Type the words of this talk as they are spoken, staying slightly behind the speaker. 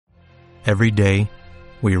Every day,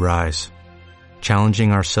 we rise,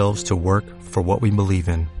 challenging ourselves to work for what we believe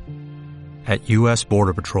in. At U.S.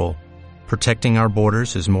 Border Patrol, protecting our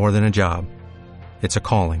borders is more than a job. It's a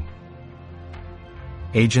calling.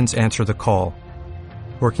 Agents answer the call,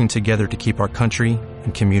 working together to keep our country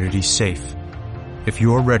and communities safe. If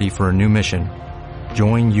you're ready for a new mission,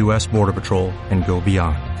 join U.S. Border Patrol and go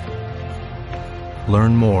beyond.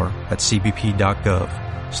 Learn more at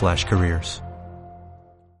cbp.gov/careers.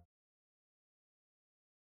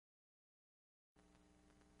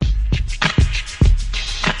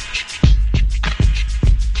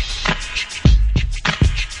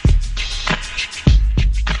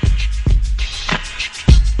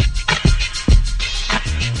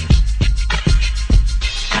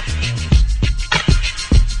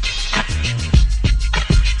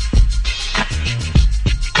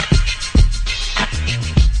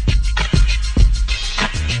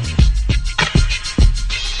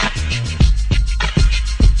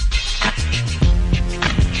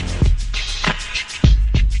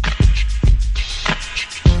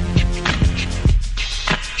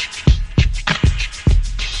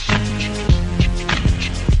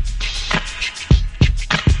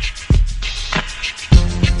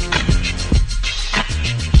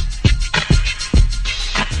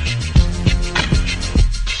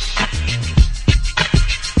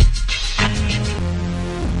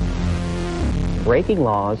 Breaking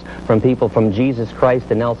laws, from people from Jesus Christ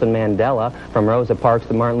to Nelson Mandela, from Rosa Parks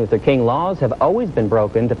to Martin Luther King, laws have always been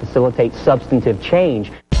broken to facilitate substantive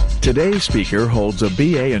change. Today's speaker holds a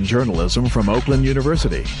BA in journalism from Oakland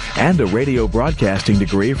University and a radio broadcasting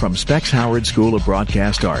degree from Specs Howard School of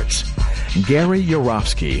Broadcast Arts. Gary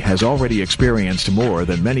Yourofsky has already experienced more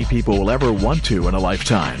than many people will ever want to in a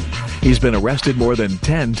lifetime. He's been arrested more than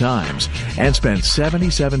 10 times and spent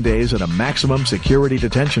 77 days at a maximum security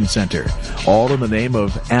detention center, all in the name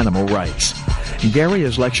of animal rights. Gary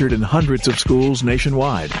has lectured in hundreds of schools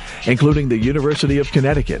nationwide, including the University of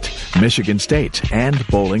Connecticut, Michigan State, and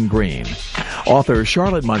Bowling Green. Author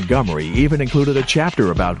Charlotte Montgomery even included a chapter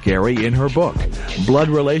about Gary in her book, Blood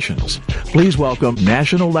Relations. Please welcome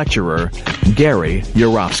National Lecturer Gary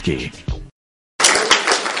Yourofsky.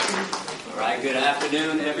 All right, good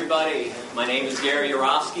afternoon, everybody. My name is Gary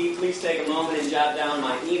Yourofsky. Please take a moment and jot down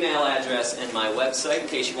my email address and my website in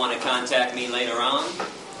case you want to contact me later on.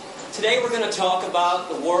 Today we're going to talk about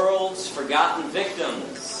the world's forgotten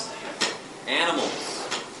victims, animals,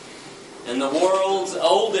 and the world's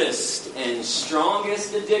oldest and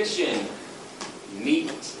strongest addiction,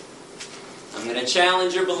 meat. I'm going to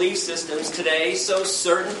challenge your belief systems today, so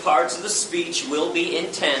certain parts of the speech will be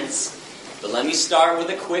intense. But let me start with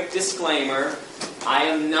a quick disclaimer. I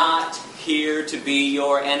am not here to be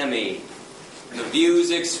your enemy. The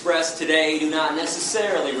views expressed today do not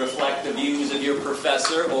necessarily reflect the views of your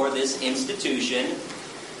professor or this institution.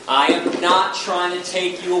 I am not trying to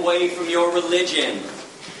take you away from your religion.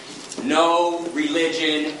 No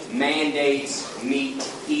religion mandates meat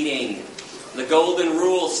eating. The golden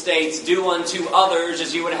rule states, do unto others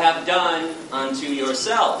as you would have done unto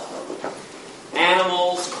yourself.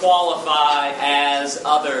 Animals qualify as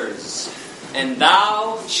others. And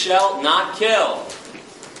thou shalt not kill.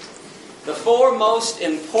 The four most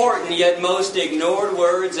important yet most ignored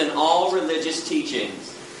words in all religious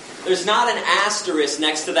teachings. There's not an asterisk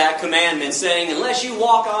next to that commandment saying, unless you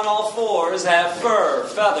walk on all fours, have fur,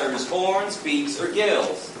 feathers, horns, beaks, or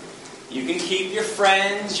gills. You can keep your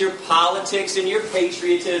friends, your politics, and your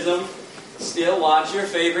patriotism. Still watch your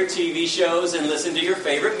favorite TV shows and listen to your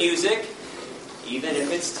favorite music, even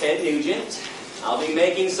if it's Ted Nugent. I'll be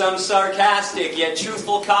making some sarcastic yet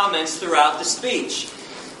truthful comments throughout the speech.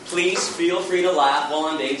 Please feel free to laugh while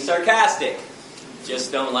I'm being sarcastic.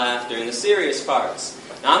 Just don't laugh during the serious parts.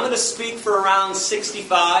 Now, I'm going to speak for around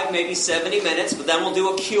 65, maybe 70 minutes, but then we'll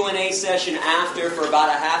do a Q&A session after for about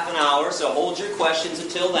a half an hour, so hold your questions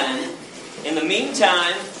until then. In the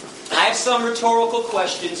meantime, I have some rhetorical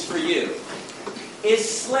questions for you. Is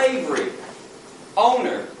slavery,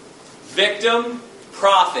 owner, victim,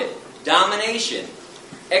 profit, domination,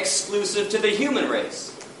 exclusive to the human race?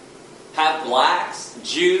 Have blacks,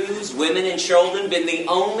 Jews, women, and children been the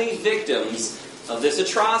only victims of this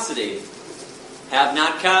atrocity? Have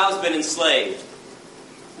not cows been enslaved?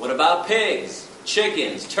 What about pigs,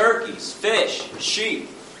 chickens, turkeys, fish, sheep?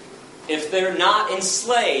 If they're not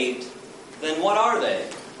enslaved, then what are they?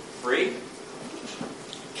 Free?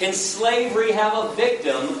 Can slavery have a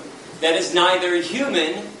victim that is neither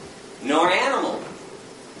human nor animal?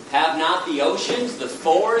 Have not the oceans, the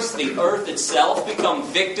forests, the earth itself become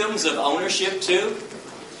victims of ownership too?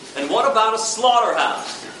 And what about a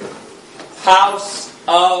slaughterhouse? House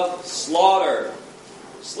of slaughter.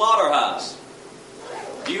 Slaughterhouse.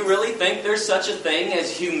 Do you really think there's such a thing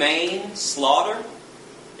as humane slaughter?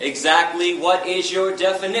 Exactly what is your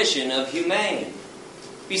definition of humane?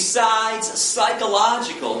 Besides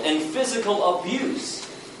psychological and physical abuse,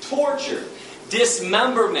 torture,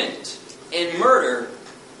 dismemberment, and murder,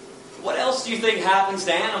 what else do you think happens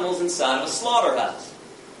to animals inside of a slaughterhouse?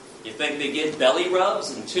 You think they get belly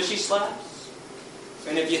rubs and tushy slaps?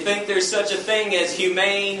 And if you think there's such a thing as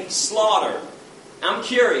humane slaughter, I'm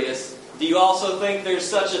curious, do you also think there's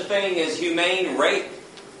such a thing as humane rape?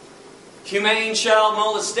 Humane child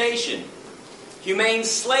molestation? Humane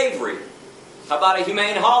slavery? How about a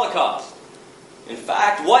humane Holocaust? In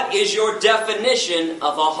fact, what is your definition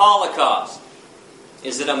of a Holocaust?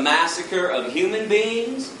 Is it a massacre of human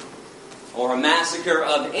beings or a massacre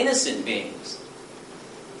of innocent beings?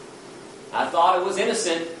 I thought it was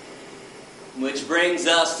innocent, which brings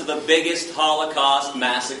us to the biggest Holocaust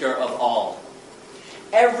massacre of all.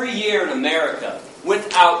 Every year in America,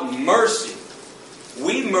 without mercy,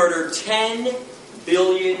 we murder 10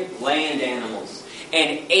 billion land animals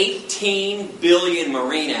and 18 billion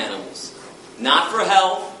marine animals. Not for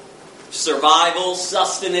health, survival,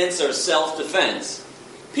 sustenance, or self-defense.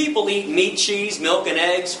 People eat meat, cheese, milk, and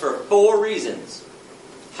eggs for 4 reasons.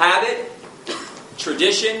 Habit,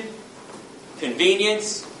 tradition,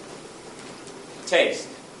 convenience, taste.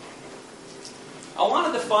 I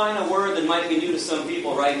want to define a word that might be new to some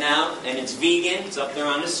people right now, and it's vegan. It's up there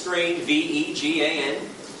on the screen, V-E-G-A-N.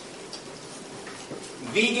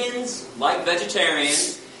 Vegans, like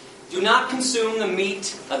vegetarians, do not consume the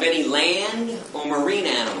meat of any land or marine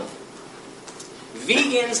animal.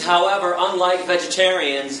 Vegans, however, unlike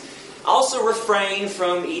vegetarians, also refrain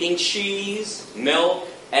from eating cheese, milk,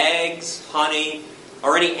 eggs, honey,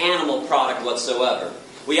 or any animal product whatsoever.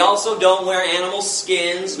 We also don't wear animal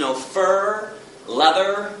skins, no fur,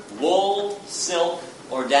 leather, wool, silk,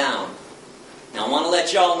 or down. Now, I want to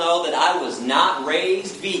let y'all know that I was not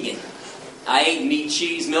raised vegan. I ate meat,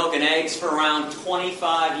 cheese, milk, and eggs for around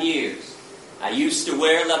 25 years. I used to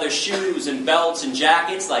wear leather shoes and belts and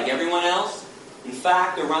jackets like everyone else. In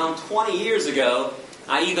fact, around 20 years ago,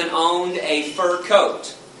 I even owned a fur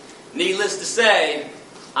coat. Needless to say,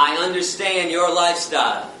 I understand your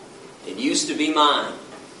lifestyle. It used to be mine.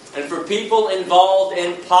 And for people involved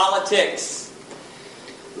in politics,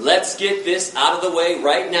 let's get this out of the way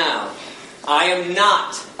right now. I am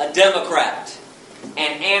not a Democrat,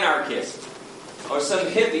 an anarchist, or some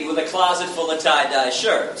hippie with a closet full of tie-dye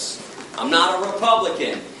shirts. I'm not a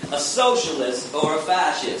Republican, a socialist, or a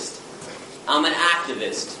fascist. I'm an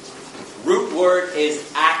activist. Root word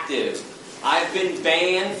is active. I've been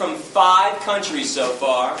banned from 5 countries so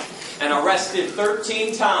far and arrested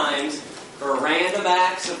 13 times for random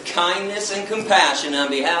acts of kindness and compassion on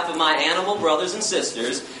behalf of my animal brothers and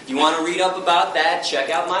sisters. If you want to read up about that, check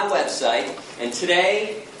out my website. And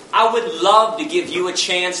today, I would love to give you a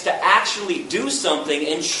chance to actually do something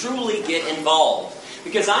and truly get involved.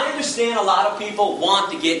 Because I understand a lot of people want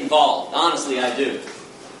to get involved. Honestly, I do.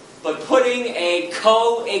 But putting a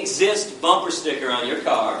coexist bumper sticker on your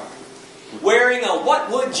car, wearing a What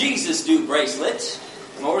Would Jesus Do bracelet,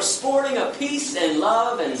 or sporting a peace and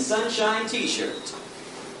love and sunshine t-shirt,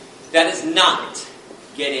 that is not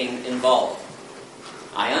getting involved.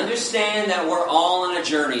 I understand that we're all on a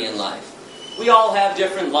journey in life. We all have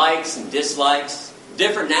different likes and dislikes,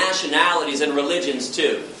 different nationalities and religions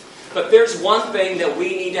too. But there's one thing that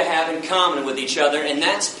we need to have in common with each other, and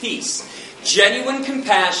that's peace. Genuine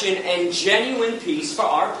compassion and genuine peace for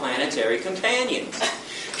our planetary companions.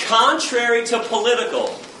 Contrary to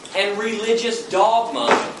political and religious dogma,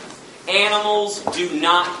 animals do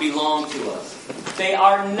not belong to us. They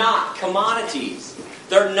are not commodities.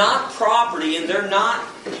 They're not property, and they're not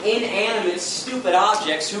inanimate, stupid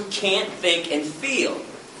objects who can't think and feel.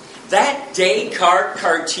 That Descartes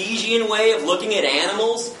Cartesian way of looking at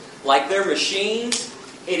animals like they're machines,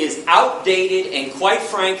 it is outdated and, quite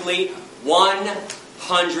frankly,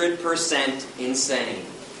 100% insane.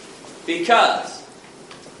 Because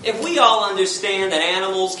if we all understand that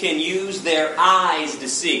animals can use their eyes to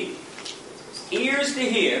see, ears to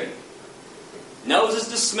hear, noses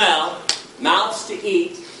to smell, mouths to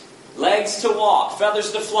eat, legs to walk,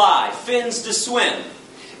 feathers to fly, fins to swim,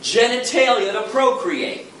 genitalia to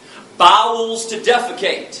procreate, bowels to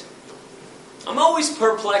defecate, I'm always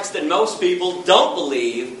perplexed that most people don't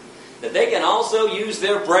believe that they can also use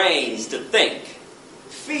their brains to think,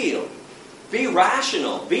 feel, be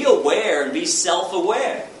rational, be aware, and be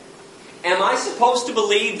self-aware. Am I supposed to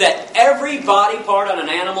believe that every body part on an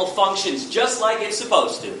animal functions just like it's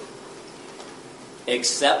supposed to?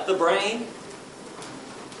 Except the brain?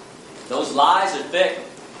 Those lies are thick.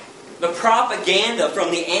 The propaganda from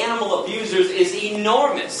the animal abusers is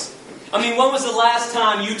enormous. I mean, when was the last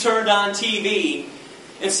time you turned on TV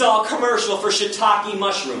and saw a commercial for shiitake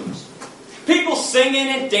mushrooms? People singing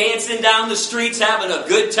and dancing down the streets, having a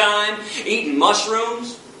good time, eating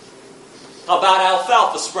mushrooms. How about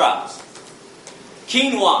alfalfa sprouts?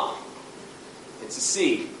 Quinoa. It's a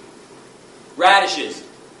seed. Radishes.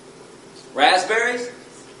 Raspberries.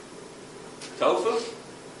 Tofu.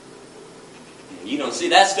 You don't see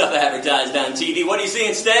that stuff advertised on TV. What do you see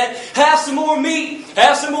instead? Have some more meat.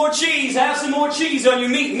 Have some more cheese. Have some more cheese on your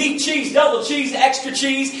meat. Meat, cheese, double cheese, extra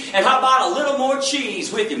cheese. And how about a little more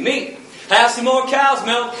cheese with your meat? Have some more cow's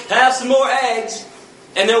milk. Have some more eggs.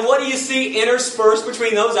 And then what do you see interspersed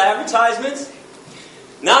between those advertisements?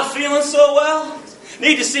 Not feeling so well?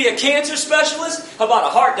 Need to see a cancer specialist? How about a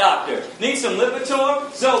heart doctor? Need some Lipitor,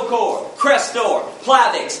 Zocor, Crestor,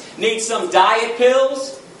 Plavix? Need some diet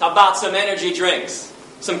pills? How about some energy drinks?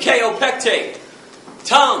 Some Kaopectate,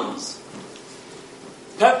 Tums,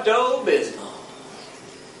 Pepto-Bismol.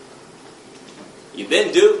 You've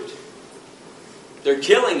been duped. They're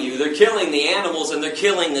killing you, they're killing the animals, and they're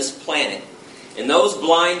killing this planet. And those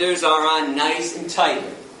blinders are on nice and tight.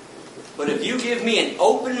 But if you give me an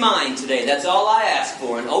open mind today, that's all I ask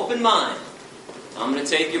for, an open mind, I'm going to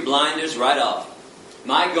take your blinders right off.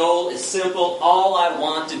 My goal is simple. All I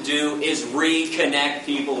want to do is reconnect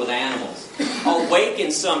people with animals. Awaken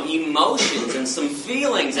some emotions and some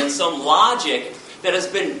feelings and some logic that has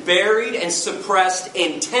been buried and suppressed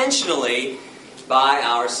intentionally by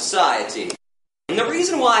our society. And the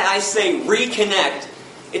reason why I say reconnect,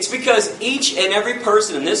 it's because each and every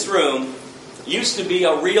person in this room used to be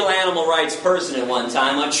a real animal rights person at one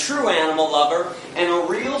time, a true animal lover, and a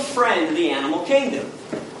real friend of the animal kingdom.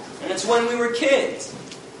 And it's when we were kids.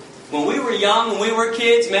 When we were young, when we were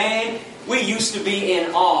kids, man, we used to be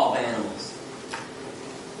in awe of animals.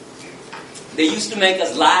 They used to make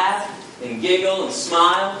us laugh and giggle and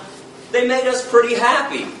smile. They made us pretty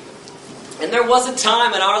happy. And there was a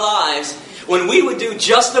time in our lives when we would do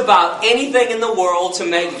just about anything in the world to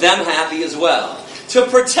make them happy as well. To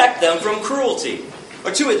protect them from cruelty.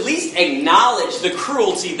 Or to at least acknowledge the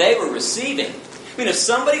cruelty they were receiving. I mean, if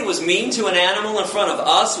somebody was mean to an animal in front of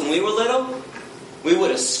us when we were little, we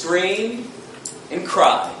would have screamed and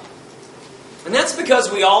cried. And that's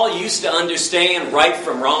because we all used to understand right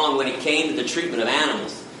from wrong when it came to the treatment of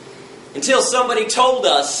animals. Until somebody told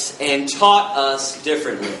us and taught us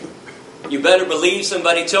differently. You better believe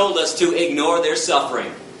somebody told us to ignore their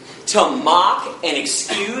suffering. To mock and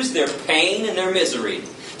excuse their pain and their misery.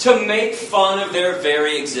 To make fun of their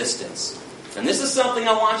very existence. And this is something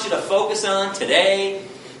I want you to focus on today,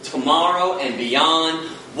 tomorrow, and beyond.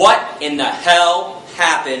 What in the hell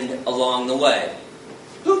happened along the way?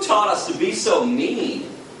 Who taught us to be so mean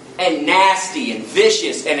and nasty and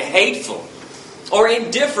vicious and hateful or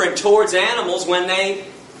indifferent towards animals when they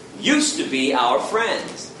used to be our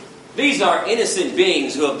friends? These are innocent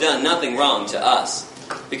beings who have done nothing wrong to us.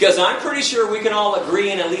 Because I'm pretty sure we can all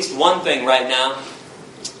agree in at least one thing right now,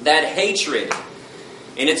 that hatred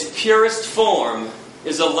in its purest form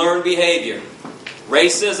is a learned behavior.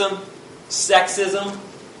 Racism, sexism,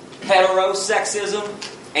 heterosexism,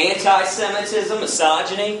 anti-Semitism,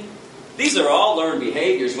 misogyny. These are all learned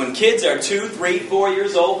behaviors. When kids are 2, 3, 4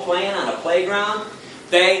 years old playing on a playground,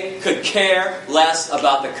 they could care less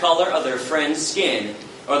about the color of their friend's skin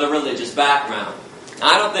or the religious background.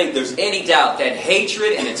 I don't think there's any doubt that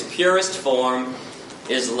hatred in its purest form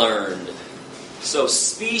is learned. So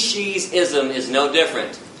speciesism is no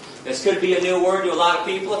different. This could be a new word to a lot of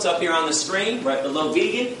people. It's up here on the screen, right below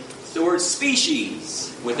vegan. It's the word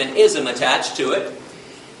species, with an ism attached to it.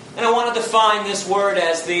 And I want to define this word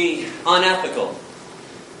as the unethical,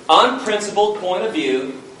 unprincipled point of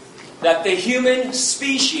view that the human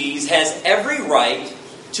species has every right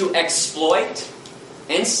to exploit,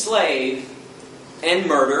 enslave, and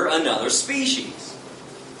murder another species.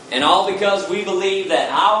 And all because we believe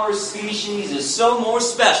that our species is so more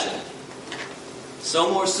special,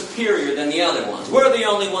 so more superior than the other ones. We're the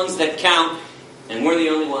only ones that count, and we're the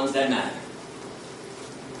only ones that matter.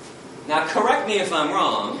 Now, correct me if I'm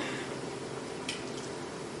wrong,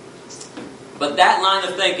 but that line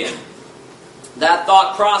of thinking, that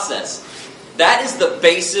thought process, that is the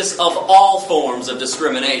basis of all forms of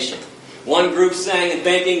discrimination. One group saying and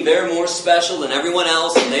thinking they're more special than everyone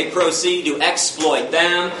else, and they proceed to exploit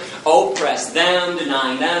them, oppress them,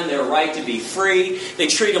 denying them their right to be free. They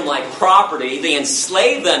treat them like property. They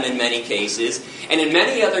enslave them in many cases. And in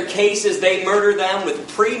many other cases, they murder them with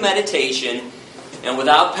premeditation and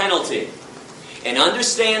without penalty. and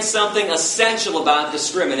understand something essential about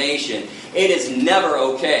discrimination. It is never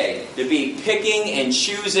okay to be picking and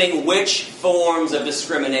choosing which forms of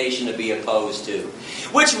discrimination to be opposed to.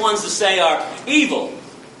 Which ones to say are evil,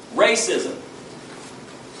 racism,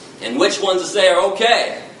 and which ones to say are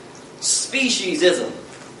okay, speciesism.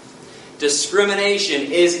 Discrimination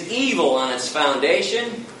is evil on its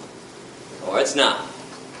foundation, or it's not.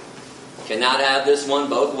 Cannot have this one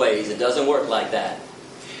both ways. It doesn't work like that.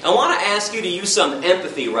 I want to ask you to use some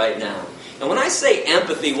empathy right now. And when I say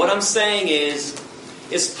empathy, what I'm saying is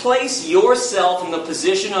place yourself in the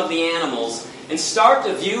position of the animals and start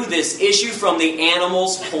to view this issue from the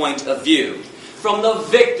animal's point of view, from the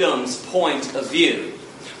victim's point of view.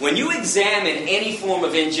 When you examine any form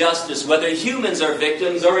of injustice, whether humans are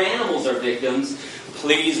victims or animals are victims,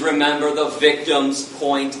 please remember the victim's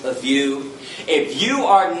point of view. If you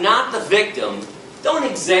are not the victim, don't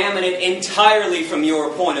examine it entirely from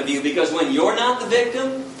your point of view, because when you're not the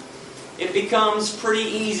victim, it becomes pretty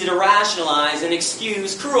easy to rationalize and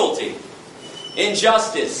excuse cruelty,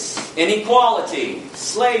 injustice, inequality,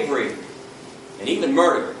 slavery, and even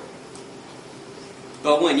murder.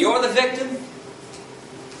 But when you're the victim,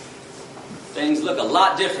 things look a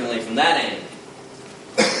lot differently from that angle.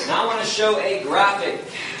 Now I want to show a graphic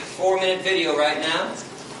 4-minute video right now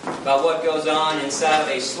about what goes on inside of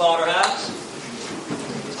a slaughterhouse.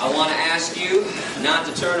 I want to ask you not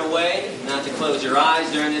to turn away, not to close your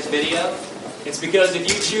eyes during this video. It's because if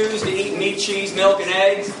you choose to eat meat, cheese, milk, and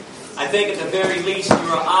eggs, I think at the very least you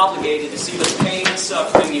are obligated to see the pain and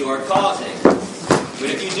suffering you are causing. But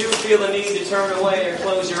if you do feel the need to turn away or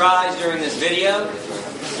close your eyes during this video,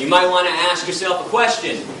 you might want to ask yourself a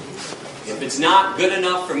question. If it's not good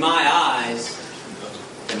enough for my eyes,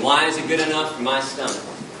 then why is it good enough for my stomach?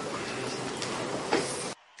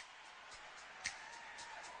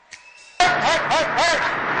 You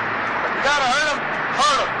gotta hurt him.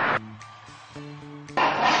 Hurt him.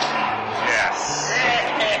 Yes.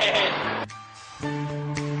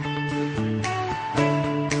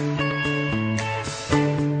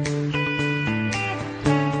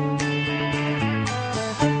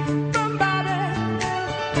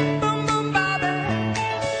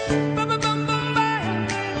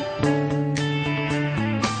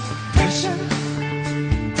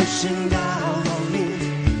 Pushing down on me,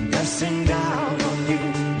 pressing down on you,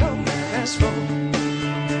 no man's room.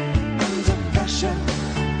 Under pressure,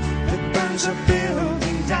 it burns a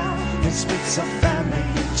building down, it splits a family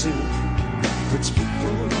in two, puts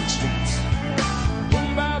people on streets. Boom,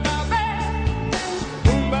 ba, ba, ba.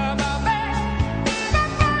 Boom, ba, ba, ba. Ba,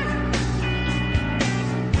 ba.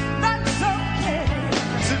 That's okay.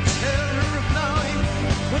 It's a terror of knowing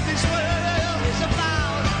what this world is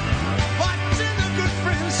about. Watching the good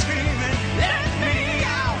friends screaming, let me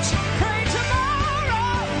out. Pray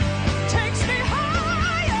tomorrow takes me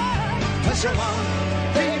higher. Cause you want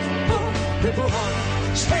people on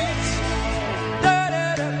streets. Da, da,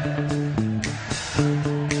 da.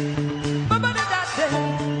 Ba, ba, da, da, da.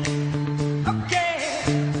 Okay.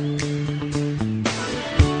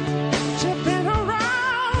 Jumping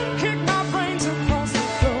around, kick my brains across the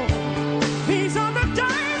floor. These are the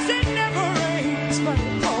days it never rains, but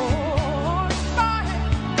it pours by.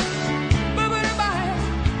 Ba, ba, da, ba.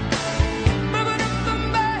 Ba, ba, da, ba,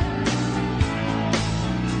 ba.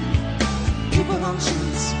 People on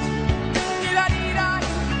streets. Dee-da-dee-da.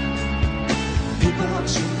 People on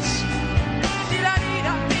streets.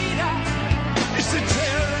 Dee-da-dee-da-dee-da. It's the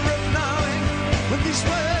terror of knowing what this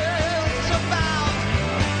world is about.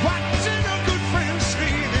 Watching a good friend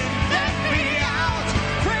screaming, let me out.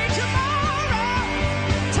 Pray tomorrow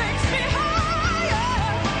takes me higher.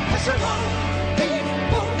 As I want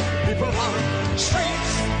people on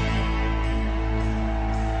streets.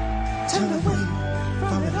 Turn away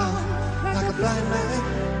from it all like a blind man.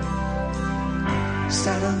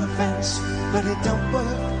 Stand on the fence, but it don't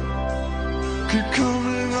work. Keep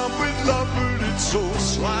coming up with love, but it's so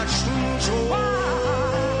slashed and torn.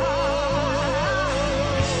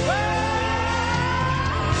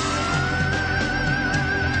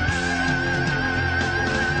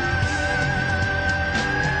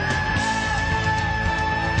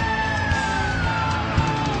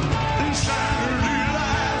 Insanity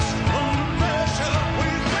lies under pressure.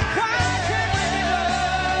 Why can't we give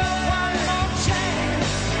love one more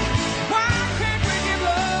chance? Why can't we give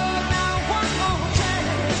love now one more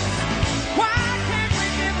chance? Why can't we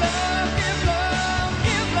give love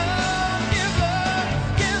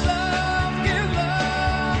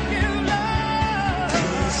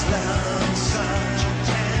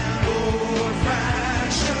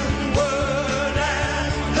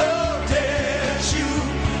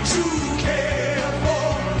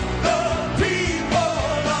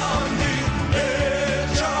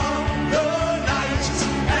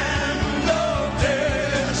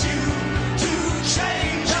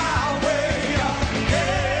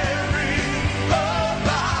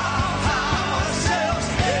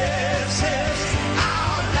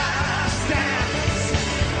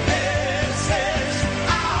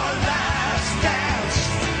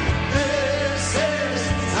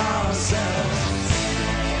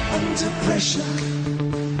pressure,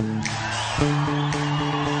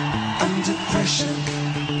 under pressure,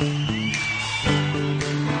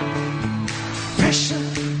 pressure.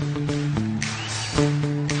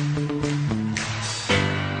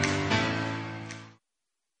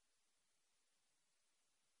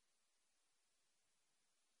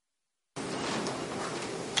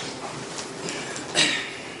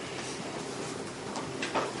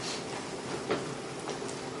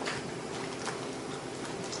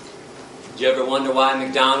 Do you ever wonder why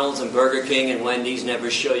McDonald's and Burger King and Wendy's never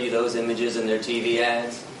show you those images in their TV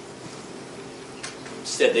ads?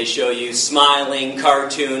 Instead, they show you smiling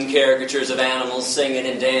cartoon caricatures of animals singing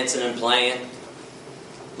and dancing and playing,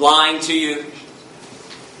 lying to you,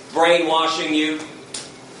 brainwashing you,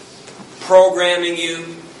 programming you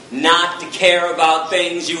not to care about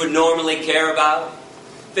things you would normally care about,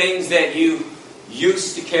 things that you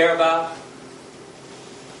used to care about.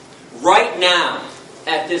 Right now,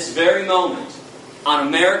 at this very moment, on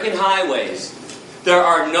American highways, there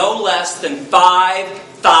are no less than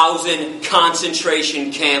 5,000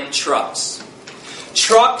 concentration camp trucks.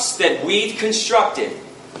 Trucks that we've constructed.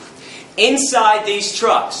 Inside these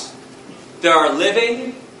trucks, there are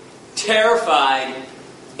living, terrified,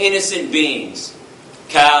 innocent beings.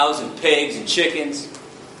 Cows and pigs and chickens.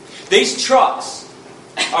 These trucks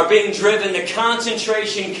are being driven to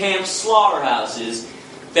concentration camp slaughterhouses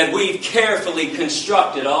that we've carefully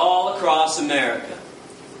constructed all across America.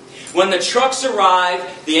 When the trucks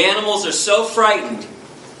arrive, the animals are so frightened,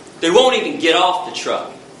 they won't even get off the truck.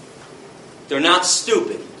 They're not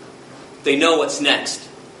stupid. They know what's next.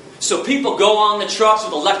 So people go on the trucks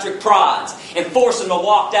with electric prods and force them to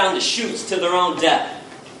walk down the chutes to their own death.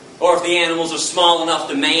 Or if the animals are small enough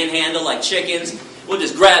to manhandle like chickens, we'll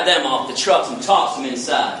just grab them off the trucks and toss them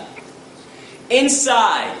inside.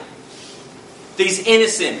 Inside, these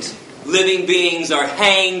innocent living beings are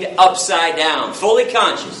hanged upside down, fully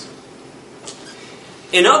conscious.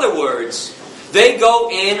 In other words, they go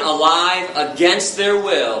in alive against their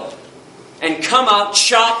will and come out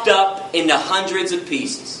chopped up into hundreds of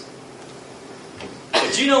pieces.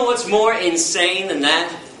 But you know what's more insane than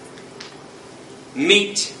that?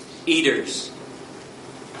 Meat eaters.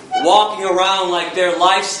 Walking around like their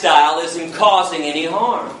lifestyle isn't causing any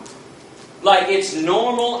harm. Like it's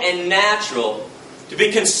normal and natural to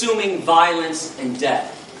be consuming violence and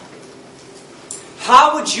death.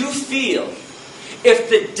 How would you feel if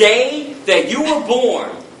the day that you were born,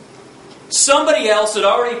 somebody else had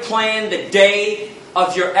already planned the day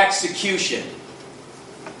of your execution?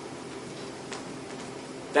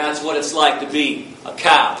 That's what it's like to be a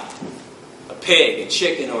cow, a pig, a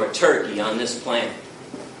chicken, or a turkey on this planet.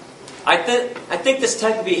 I think this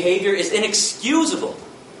type of behavior is inexcusable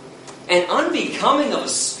and unbecoming of a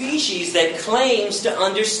species that claims to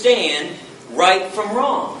understand right from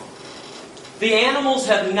wrong. The animals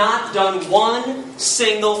have not done one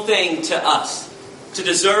single thing to us to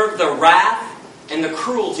deserve the wrath and the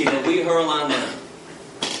cruelty that we hurl on them.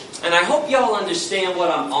 And I hope y'all understand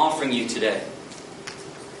what I'm offering you today.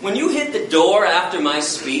 When you hit the door after my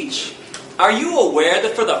speech, are you aware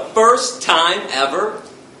that for the first time ever,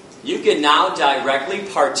 you can now directly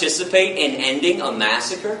participate in ending a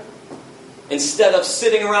massacre? Instead of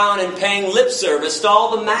sitting around and paying lip service to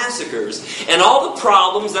all the massacres and all the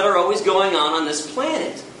problems that are always going on this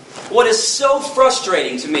planet. What is so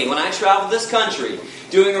frustrating to me when I travel this country,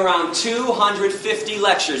 doing around 250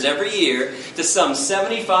 lectures every year to some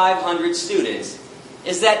 7,500 students,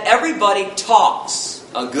 is that everybody talks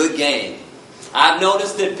a good game. I've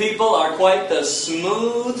noticed that people are quite the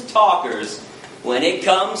smooth talkers when it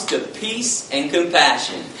comes to peace and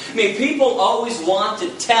compassion. I mean, people always want to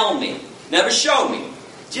tell me, never show me,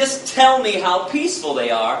 just tell me how peaceful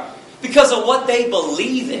they are because of what they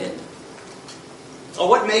believe in. Or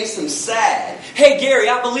what makes them sad. Hey Gary,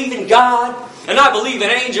 I believe in God, and I believe in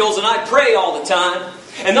angels, and I pray all the time.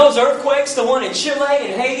 And those earthquakes, the one in Chile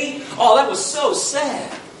and Haiti, oh, that was so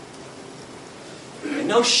sad. And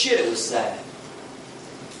no shit, it was sad.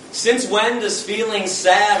 Since when does feeling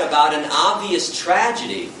sad about an obvious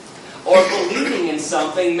tragedy or believing in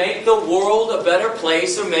something make the world a better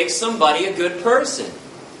place or make somebody a good person?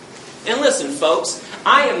 And listen, folks,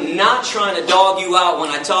 I am not trying to dog you out when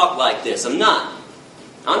I talk like this. I'm not.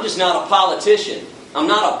 I'm just not a politician. I'm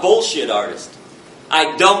not a bullshit artist.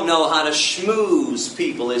 I don't know how to schmooze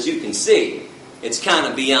people, as you can see. It's kind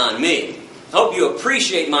of beyond me. I hope you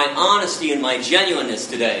appreciate my honesty and my genuineness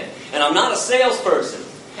today. And I'm not a salesperson.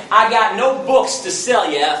 I got no books to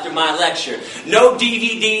sell you after my lecture. No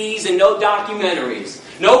DVDs and no documentaries.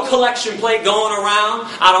 No collection plate going around.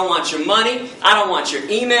 I don't want your money. I don't want your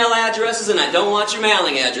email addresses. And I don't want your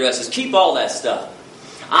mailing addresses. Keep all that stuff.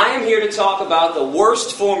 I am here to talk about the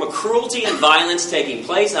worst form of cruelty and violence taking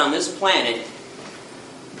place on this planet,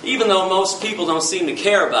 even though most people don't seem to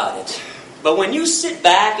care about it. But when you sit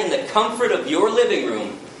back in the comfort of your living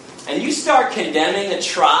room and you start condemning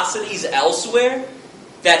atrocities elsewhere,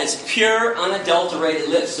 that is pure, unadulterated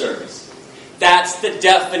lip service. That's the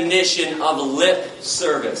definition of lip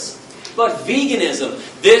service. But veganism,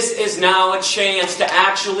 this is now a chance to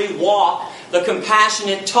actually walk the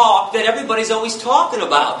compassionate talk that everybody's always talking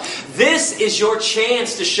about. This is your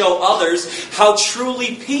chance to show others how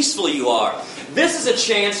truly peaceful you are. This is a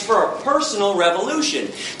chance for a personal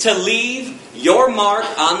revolution, to leave your mark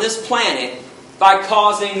on this planet by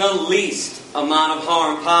causing the least amount of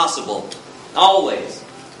harm possible. Always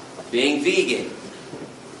being vegan.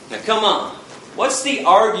 Now come on. What's the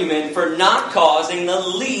argument for not causing the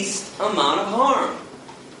least amount of harm?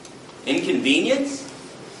 Inconvenience?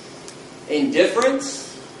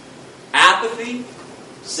 Indifference? Apathy?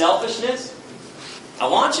 Selfishness? I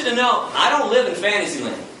want you to know, I don't live in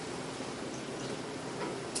Fantasyland.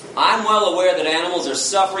 I'm well aware that animals are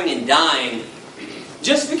suffering and dying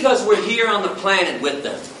just because we're here on the planet with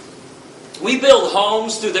them. We build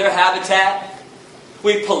homes through their habitat.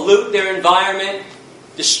 We pollute their environment,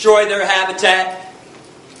 destroy their habitat.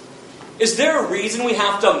 Is there a reason we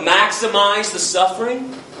have to maximize the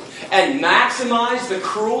suffering and maximize the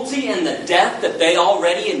cruelty and the death that they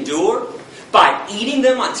already endure by eating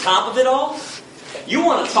them on top of it all? You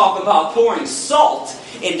want to talk about pouring salt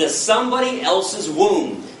into somebody else's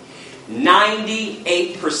wound.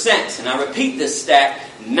 98%, and I repeat this stat,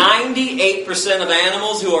 98% of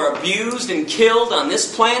animals who are abused and killed on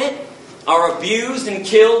this planet are abused and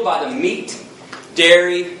killed by the meat,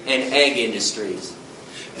 dairy, and egg industries.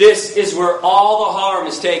 This is where all the harm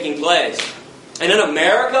is taking place. And in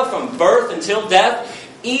America, from birth until death,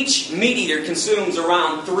 each meat eater consumes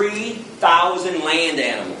around 3,000 land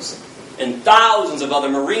animals and thousands of other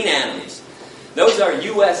marine animals. Those are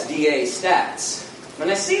USDA stats. And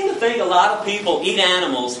I seem to think a lot of people eat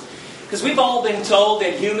animals because we've all been told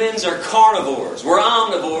that humans are carnivores, we're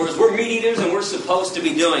omnivores, we're meat eaters, and we're supposed to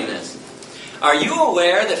be doing this. Are you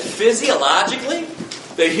aware that physiologically,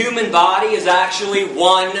 the human body is actually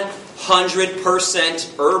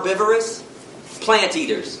 100% herbivorous? Plant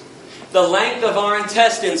eaters. The length of our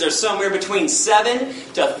intestines are somewhere between 7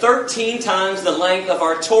 to 13 times the length of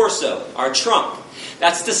our torso, our trunk.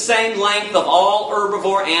 That's the same length of all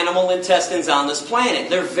herbivore animal intestines on this planet.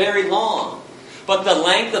 They're very long. But the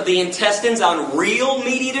length of the intestines on real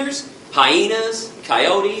meat eaters, hyenas,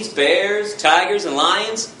 coyotes, bears, tigers, and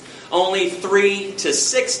lions, only 3 to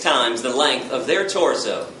 6 times the length of their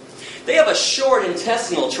torso. They have a short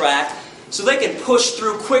intestinal tract so they can push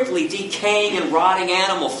through quickly decaying and rotting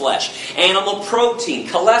animal flesh, animal protein,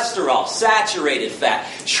 cholesterol, saturated fat,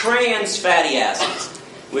 trans fatty acids,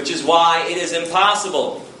 which is why it is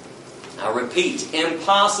impossible, I repeat,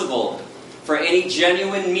 impossible for any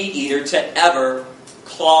genuine meat eater to ever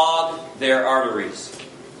clog their arteries.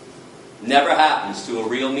 Never happens to a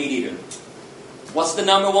real meat eater. What's the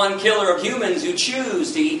number one killer of humans who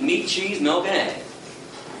choose to eat meat, cheese, milk, and egg?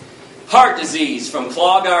 Heart disease from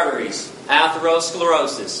clogged arteries,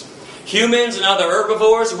 atherosclerosis. Humans and other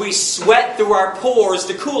herbivores, we sweat through our pores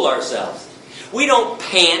to cool ourselves. We don't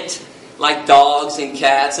pant like dogs and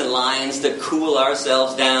cats and lions to cool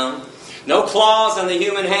ourselves down. No claws on the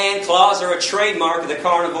human hand. Claws are a trademark of the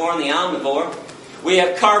carnivore and the omnivore. We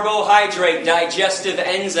have carbohydrate digestive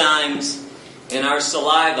enzymes in our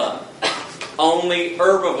saliva. Only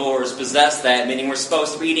herbivores possess that, meaning we're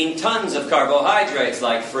supposed to be eating tons of carbohydrates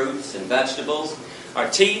like fruits and vegetables. Our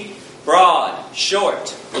teeth, broad,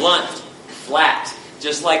 short, blunt, flat,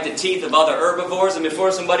 just like the teeth of other herbivores. And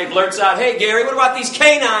before somebody blurts out, "Hey Gary, what about these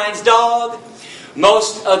canines, dog?"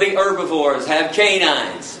 Most of the herbivores have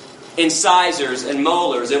canines, incisors, and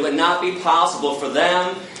molars. It would not be possible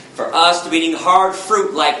for us to be eating hard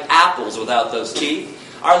fruit like apples without those teeth.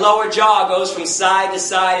 Our lower jaw goes from side to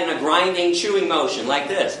side in a grinding, chewing motion like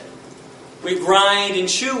this. We grind and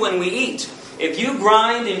chew when we eat. If you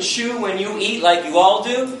grind and chew when you eat like you all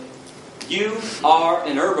do, you are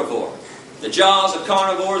an herbivore. The jaws of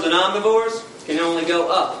carnivores and omnivores can only go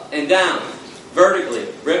up and down, vertically,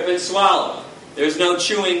 rip and swallow. There's no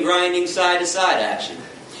chewing, grinding, side-to-side action.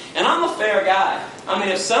 And I'm a fair guy. I mean,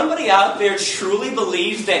 if somebody out there truly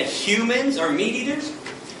believes that humans are meat eaters,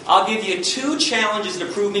 I'll give you 2 challenges to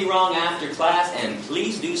prove me wrong after class, and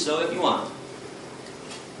please do so if you want.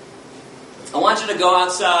 I want you to go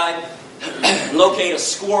outside and locate a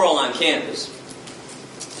squirrel on campus.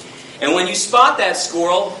 And when you spot that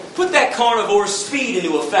squirrel, put that carnivore speed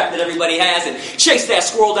into effect that everybody has and chase that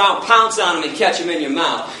squirrel down, pounce on him, and catch him in your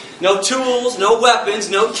mouth. No tools, no weapons,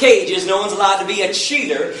 no cages. No one's allowed to be a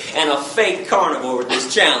cheater and a fake carnivore with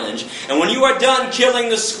this challenge. And when you are done killing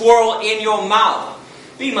the squirrel in your mouth,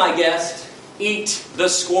 be my guest, eat the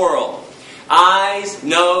squirrel. Eyes,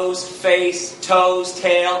 nose, face, toes,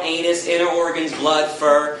 tail, anus, inner organs, blood,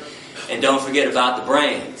 fur, and don't forget about the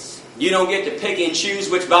brains. You don't get to pick and choose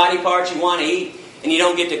which body parts you want to eat, and you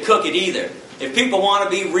don't get to cook it either. If people want to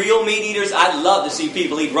be real meat eaters, I'd love to see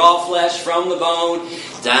people eat raw flesh from the bone,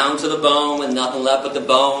 down to the bone, with nothing left but the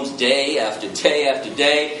bones, day after day after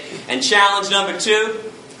day. And challenge number 2,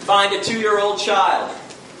 find a 2-year-old child.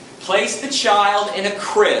 Place the child in a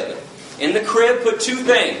crib. In the crib, put 2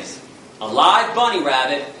 things: a live bunny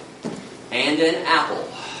rabbit and an apple.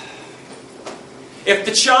 If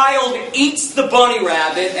the child eats the bunny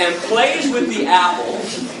rabbit and plays with the apple,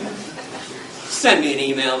 send me an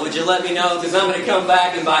email, would you? Let me know, because I'm going to come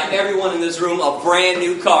back and buy everyone in this room a brand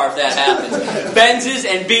new car if that happens. Benzes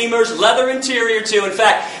and Beamers, leather interior too. In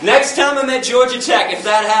fact, next time I'm at Georgia Tech, if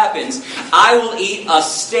that happens, I will eat a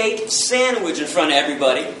steak sandwich in front of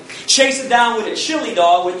everybody, chase it down with a chili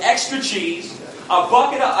dog with extra cheese, a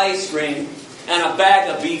bucket of ice cream, and a bag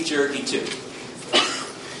of beef jerky too.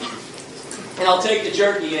 And I'll take the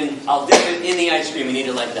jerky and I'll dip it in the ice cream and eat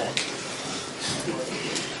it like that.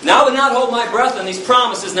 Now I would not hold my breath on these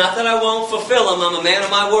promises, not that I won't fulfill them, I'm a man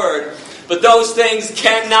of my word, but those things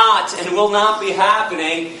cannot and will not be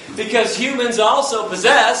happening because humans also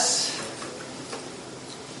possess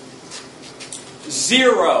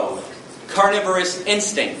 0 carnivorous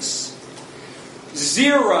instincts.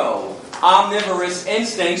 0 omnivorous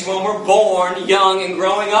instincts when we're born young and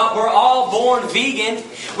growing up. We're all born vegan.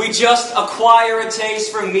 We just acquire a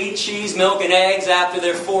taste for meat, cheese, milk, and eggs after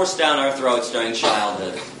they're forced down our throats during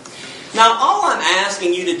childhood. Now, all I'm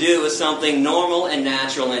asking you to do is something normal and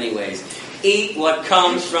natural anyways. Eat what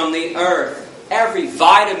comes from the earth. Every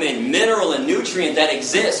vitamin, mineral, and nutrient that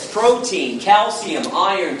exists, protein, calcium,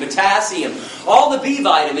 iron, potassium, all the B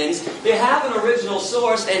vitamins, they have an original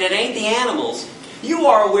source, and it ain't the animals. You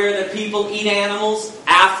are aware that people eat animals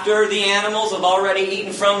after the animals have already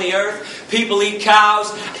eaten from the earth. People eat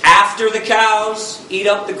cows after the cows eat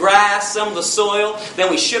up the grass, some of the soil.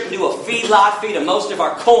 Then we ship them to a feedlot, feed them most of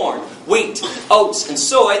our corn, wheat, oats, and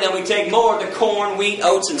soy. Then we take more of the corn, wheat,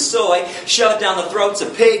 oats, and soy, shove it down the throats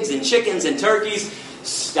of pigs and chickens and turkeys.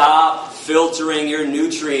 Stop filtering your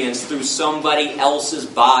nutrients through somebody else's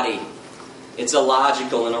body. It's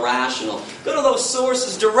illogical and irrational. Go to those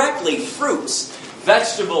sources directly. Fruits,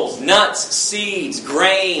 vegetables, nuts, seeds,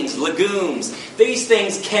 grains, legumes. These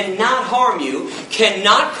things cannot harm you,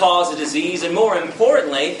 cannot cause a disease, and more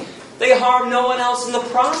importantly, they harm no one else in the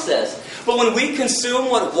process. But when we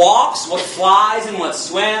consume what walks, what flies, and what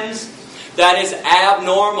swims, that is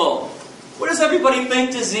abnormal. Where does everybody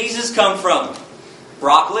think diseases come from?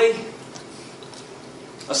 Broccoli?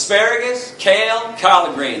 Asparagus, kale,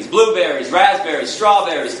 collard greens, blueberries, raspberries,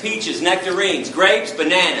 strawberries, peaches, nectarines, grapes,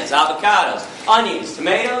 bananas, avocados, onions,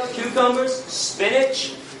 tomatoes, cucumbers,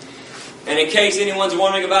 spinach. And in case anyone's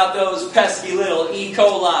wondering about those pesky little E.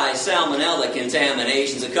 coli, salmonella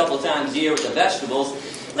contaminations a couple times a year with the vegetables,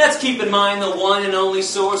 let's keep in mind the one and only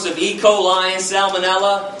source of E. coli and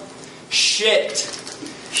salmonella: shit.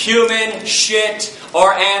 Human shit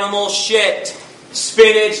or animal shit.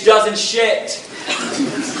 Spinach doesn't shit.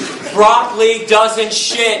 Broccoli doesn't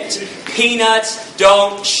shit. Peanuts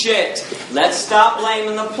don't shit. Let's stop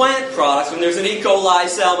blaming the plant products when there's an E. coli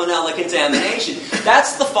salmonella contamination.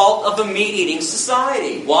 That's the fault of the meat-eating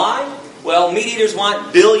society. Why? Well, meat eaters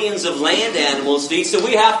want billions of land animals to eat, so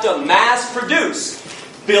we have to mass produce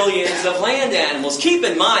billions of land animals. Keep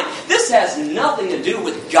in mind, this has nothing to do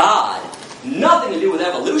with God, nothing to do with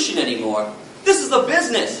evolution anymore. This is the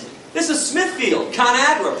business. This is Smithfield,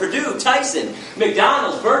 ConAgra, Purdue, Tyson,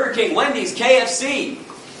 McDonald's, Burger King, Wendy's, KFC.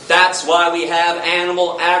 That's why we have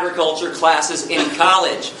animal agriculture classes in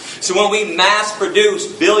college. So when we mass produce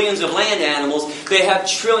billions of land animals, they have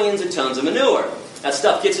trillions of tons of manure. That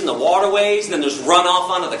stuff gets in the waterways, and then there's runoff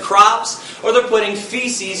onto the crops, or they're putting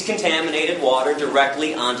feces-contaminated water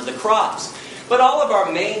directly onto the crops. But all of our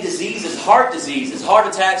main diseases, heart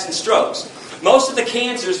attacks, and strokes. Most of the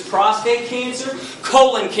cancers: prostate cancer,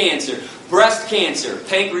 colon cancer, breast cancer,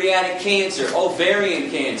 pancreatic cancer,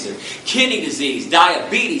 ovarian cancer, kidney disease,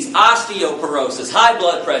 diabetes, osteoporosis, high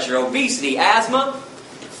blood pressure, obesity, asthma.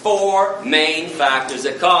 4 main factors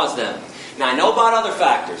that cause them. Now, I know about other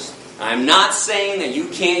factors. I'm not saying that you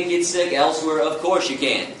can't get sick elsewhere. Of course you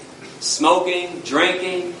can. Smoking,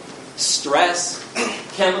 drinking, stress,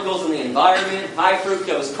 chemicals in the environment, high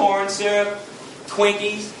fructose corn syrup,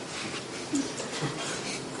 Twinkies.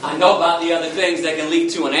 I know about the other things that can lead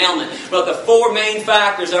to an ailment, but the 4 main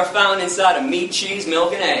factors are found inside of meat, cheese,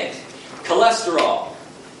 milk, and eggs. Cholesterol,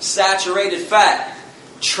 saturated fat,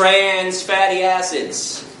 trans fatty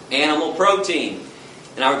acids, animal protein.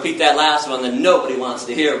 And I repeat that last one that nobody wants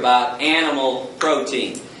to hear about, animal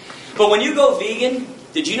protein. But when you go vegan,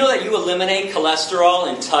 did you know that you eliminate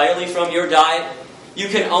cholesterol entirely from your diet? You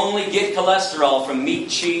can only get cholesterol from meat,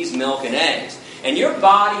 cheese, milk, and eggs. And your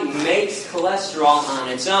body makes cholesterol on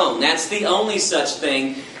its own. That's the only such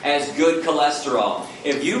thing as good cholesterol.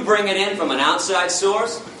 If you bring it in from an outside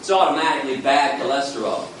source, it's automatically bad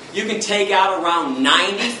cholesterol. You can take out around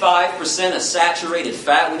 95% of saturated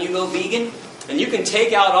fat when you go vegan, and you can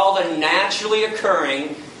take out all the naturally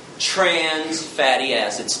occurring trans fatty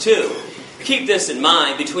acids too. Keep this in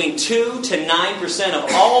mind, between 2 to 9% of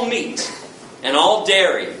all meat and all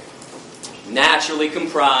dairy naturally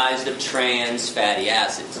comprised of trans fatty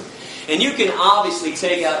acids. And you can obviously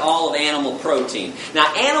take out all of animal protein.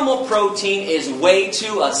 Now, animal protein is way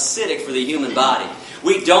too acidic for the human body.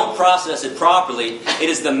 We don't process it properly. It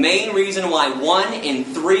is the main reason why 1 in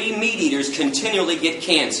 3 meat eaters continually get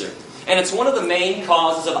cancer. And it's one of the main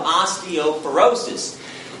causes of osteoporosis.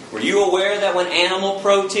 Were you aware that when animal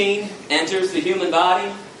protein enters the human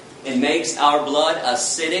body, it makes our blood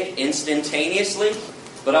acidic instantaneously?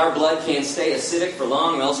 But our blood can't stay acidic for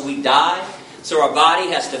long or else we die. So our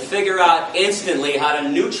body has to figure out instantly how to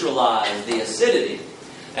neutralize the acidity.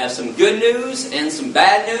 I have some good news and some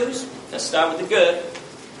bad news. Let's start with the good.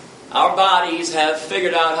 Our bodies have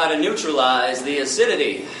figured out how to neutralize the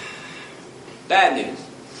acidity. Bad news.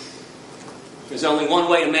 There's only one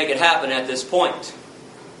way to make it happen at this point.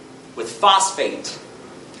 With phosphate.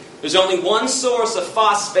 There's only one source of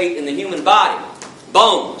phosphate in the human body.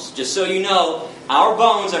 Bones. Just so you know, our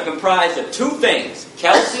bones are comprised of 2 things.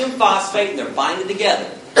 Calcium phosphate, and they're binded together.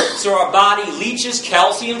 So our body leaches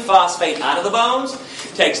calcium phosphate out of the bones,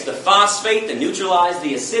 takes the phosphate to neutralize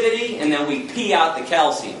the acidity, and then we pee out the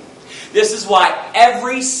calcium. This is why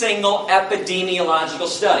every single epidemiological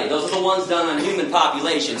study, those are the ones done on human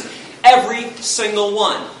populations, every single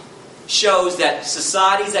one shows that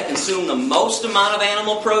societies that consume the most amount of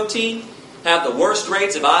animal protein have the worst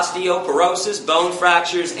rates of osteoporosis, bone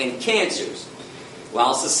fractures, and cancers.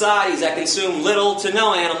 While societies that consume little to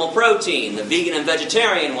no animal protein, the vegan and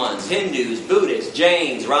vegetarian ones, Hindus, Buddhists,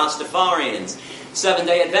 Jains, Rastafarians,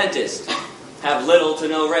 Seventh-day Adventists, have little to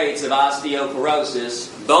no rates of osteoporosis,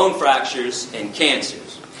 bone fractures, and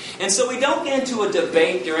cancers. And so we don't get into a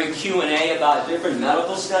debate during Q&A about different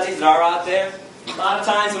medical studies that are out there. A lot of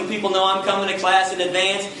times when people know I'm coming to class in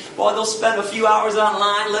advance, boy, they'll spend a few hours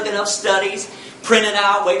online looking up studies, print it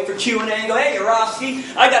out, wait for Q&A, and go, hey, Yourofsky,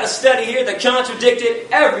 I got a study here that contradicted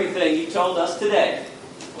everything you told us today.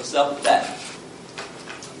 What's up with that?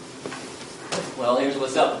 Well, here's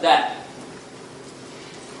what's up with that.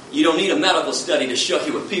 You don't need a medical study to show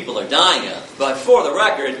you what people are dying of. But for the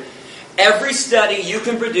record, every study you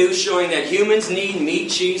can produce showing that humans need meat,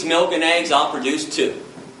 cheese, milk, and eggs, I'll produce 2.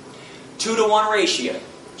 2-to-1 ratio,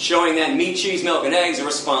 showing that meat, cheese, milk, and eggs are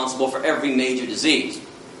responsible for every major disease.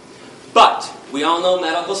 But we all know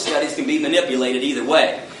medical studies can be manipulated either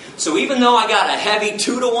way. So even though I got a heavy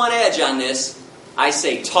 2-to-1 edge on this, I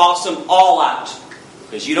say toss them all out,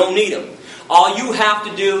 because you don't need them. All you have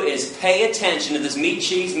to do is pay attention to this meat,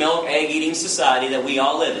 cheese, milk, egg-eating society that we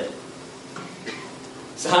all live in.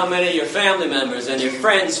 So how many of your family members and your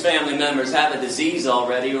friends' family members have a disease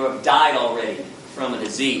already or have died already from a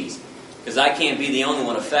disease? Because I can't be the only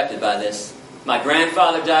one affected by this. My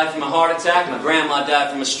grandfather died from a heart attack. My grandma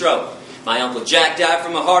died from a stroke. My Uncle Jack died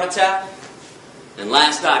from a heart attack. And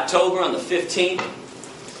last October, on the 15th,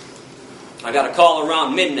 I got a call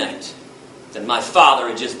around midnight that my father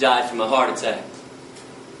had just died from a heart attack.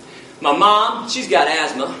 My mom, she's got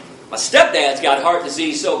asthma. My stepdad's got heart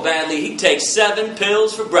disease so badly he takes 7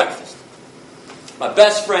 pills for breakfast. My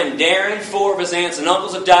best friend Darren, 4 of his aunts and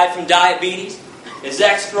uncles have died from diabetes. His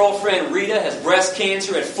ex-girlfriend Rita has breast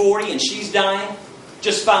cancer at 40 and she's dying.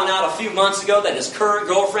 Just found out a few months ago that his current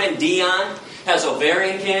girlfriend Dion has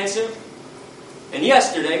ovarian cancer. And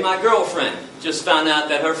yesterday my girlfriend just found out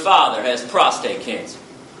that her father has prostate cancer.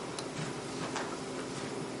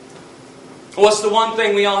 What's the one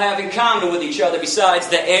thing we all have in common with each other besides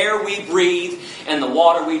the air we breathe and the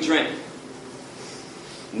water we drink?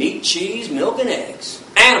 Meat, cheese, milk, and eggs.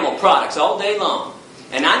 Animal products all day long.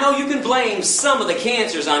 And I know you can blame some of the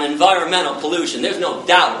cancers on environmental pollution. There's no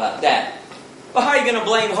doubt about that. But how are you going to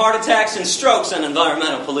blame heart attacks and strokes on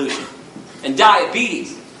environmental pollution? And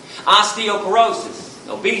diabetes, osteoporosis,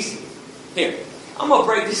 obesity. Here, I'm going to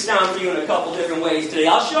break this down for you in a couple different ways today.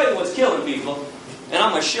 I'll show you what's killing people. And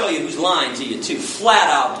I'm going to show you who's lying to you too. Flat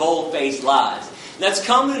out, bold-faced lies. Let's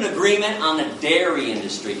come to an agreement on the dairy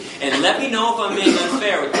industry. And let me know if I'm being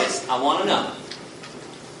unfair with this. I want to know.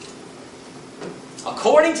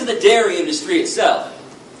 According to the dairy industry itself,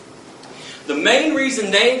 the main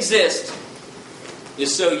reason they exist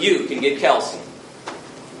is so you can get calcium.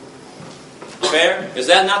 Fair? Is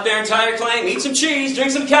that not their entire claim? Eat some cheese,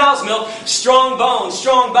 drink some cow's milk, strong bones,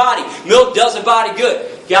 strong body. Milk does a body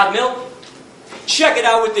good. Got milk? Check it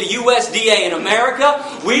out with the USDA. In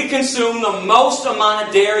America, we consume the most amount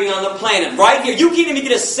of dairy on the planet. Right here, you can't even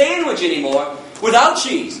get a sandwich anymore without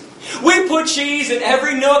cheese. We put cheese in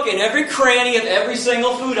every nook and every cranny of every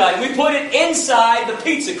single food item. We put it inside the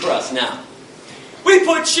pizza crust now. We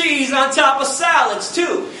put cheese on top of salads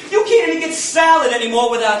too. You can't even get salad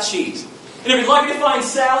anymore without cheese. And if you're lucky to find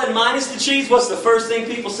salad minus the cheese, what's the first thing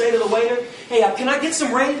people say to the waiter? Hey, can I get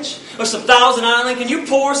some ranch? Or some Thousand Island? Can you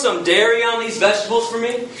pour some dairy on these vegetables for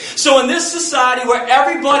me? So in this society where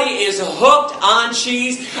everybody is hooked on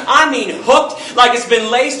cheese, I mean hooked like it's been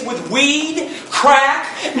laced with weed, crack,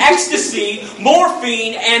 ecstasy,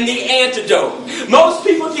 morphine, and the antidote. Most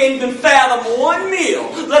people can't even fathom one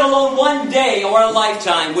meal, let alone one day or a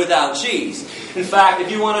lifetime without cheese. In fact, if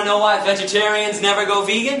you want to know why vegetarians never go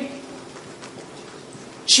vegan,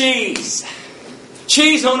 cheese.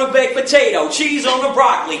 Cheese on a baked potato. Cheese on a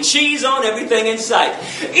broccoli. Cheese on everything in sight.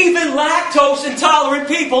 Even lactose intolerant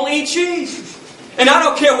people eat cheese. And I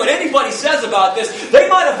don't care what anybody says about this. They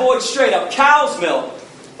might avoid straight up cow's milk,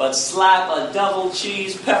 but slap a double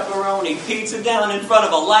cheese pepperoni pizza down in front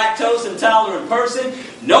of a lactose intolerant person,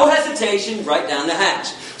 no hesitation, right down the hatch.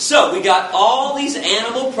 So we got all these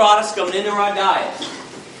animal products coming into our diet.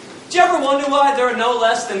 Do you ever wonder why there are no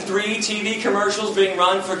less than 3 TV commercials being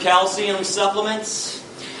run for calcium supplements?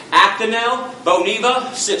 Actonel, Boniva,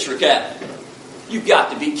 Citracat. You've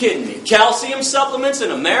got to be kidding me. Calcium supplements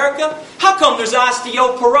in America? How come there's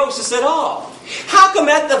osteoporosis at all? How come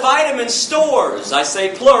at the vitamin stores, I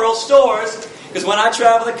say plural stores, because when I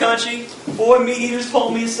travel the country, 4 meat eaters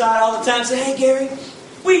pull me aside all the time and say, hey Gary,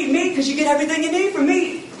 we eat meat because you get everything you need from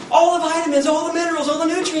meat. All the vitamins, all the minerals, all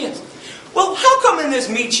the nutrients. Well, how come in this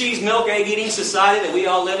meat, cheese, milk, egg eating society that we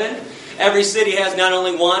all live in, every city has not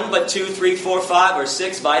only 1, but 2, 3, 4, 5, or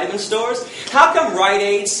 6 vitamin stores? How come Rite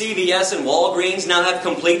Aid, CVS, and Walgreens now have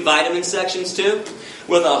complete vitamin sections too?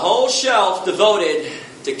 With a whole shelf devoted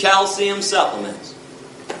to calcium supplements.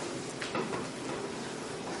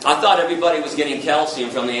 I thought everybody was getting calcium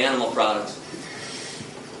from the animal products.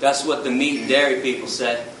 That's what the meat and dairy people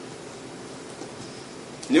said.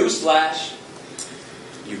 Newsflash,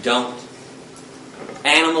 you don't.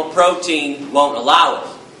 Animal protein won't allow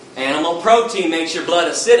it. Animal protein makes your blood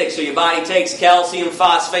acidic, so your body takes calcium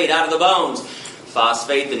phosphate out of the bones.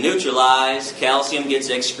 Phosphate to neutralize, calcium gets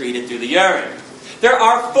excreted through the urine. There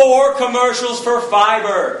are 4 commercials for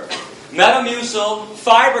fiber. Metamucil,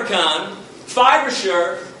 Fibercon,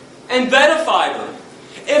 Fibersure, and Betafiber.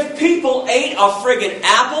 If people ate a friggin'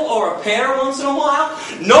 apple or a pear once in a while,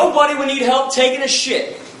 nobody would need help taking a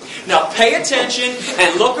shit. Now pay attention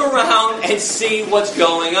and look around and see what's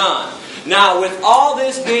going on. Now with all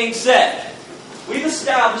this being said, we've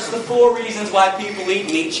established the 4 reasons why people eat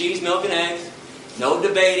meat, cheese, milk, and eggs. No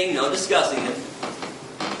debating, no discussing it.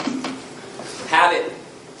 Habit,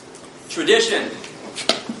 tradition,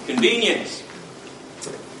 convenience,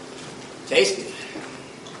 taste good.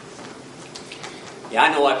 Yeah,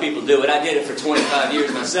 I know why people do it. I did it for 25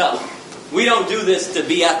 years myself. We don't do this to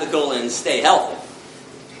be ethical and stay healthy.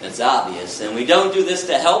 That's obvious. And we don't do this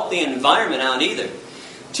to help the environment out either.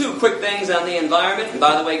 2 quick things on the environment. And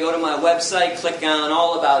by the way, go to my website, click on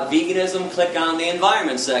all about veganism, click on the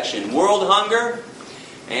environment section. World hunger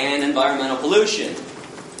and environmental pollution.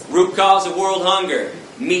 Root cause of world hunger,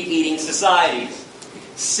 meat-eating societies.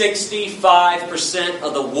 65%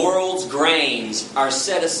 of the world's grains are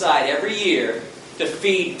set aside every year to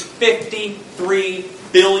feed 53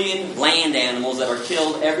 billion land animals that are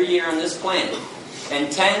killed every year on this planet.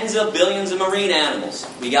 And tens of billions of marine animals.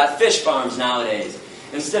 We got fish farms nowadays.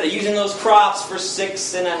 Instead of using those crops for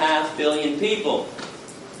 6.5 billion people.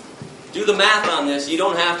 Do the math on this. You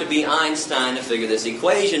don't have to be Einstein to figure this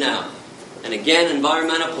equation out. And again,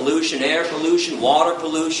 environmental pollution, air pollution, water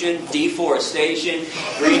pollution, deforestation,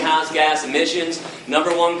 greenhouse gas emissions.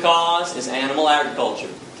 Number 1 cause is animal agriculture.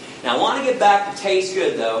 Now I want to get back to taste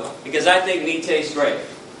good though, because I think meat tastes great.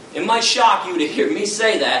 It might shock you to hear me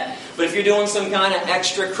say that, but if you're doing some kind of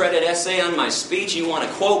extra credit essay on my speech, you want to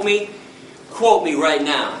quote me right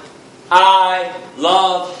now. I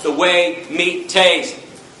love the way meat tastes.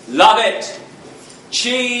 Love it.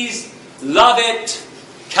 Cheese, love it.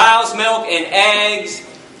 Cow's milk and eggs,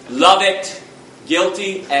 love it.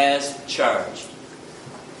 Guilty as charged.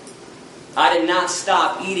 I did not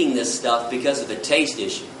stop eating this stuff because of a taste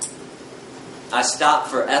issue. I stopped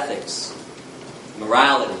for ethics,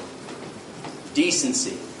 morality,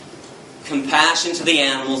 decency, compassion to the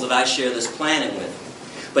animals that I share this planet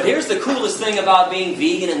with. But here's the coolest thing about being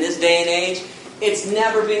vegan in this day and age. It's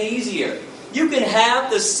never been easier. You can have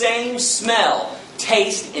the same smell,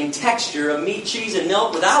 taste, and texture of meat, cheese, and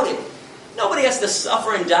milk without it. Nobody has to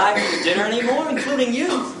suffer and die for dinner anymore, including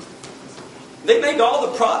you. They make all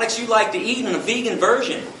the products you like to eat in a vegan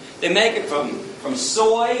version. They make it from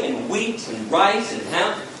soy and wheat and rice and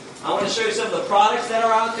hemp. I want to show you some of the products that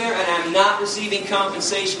are out there, and I'm not receiving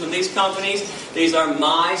compensation from these companies. These are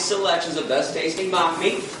my selections of best tasting mock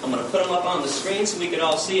meat. I'm going to put them up on the screen so we can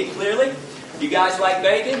all see it clearly. You guys like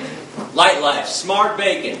bacon? Light Life, Smart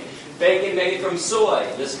Bacon. Bacon made from soy.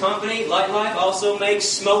 This company, Light Life, also makes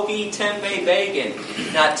smoky tempeh bacon.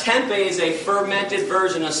 Now, tempeh is a fermented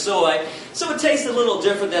version of soy, so it tastes a little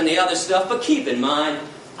different than the other stuff, but keep in mind,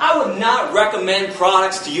 I would not recommend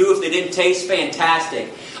products to you if they didn't taste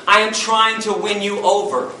fantastic. I am trying to win you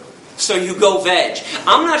over, so you go veg.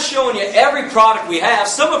 I'm not showing you every product we have.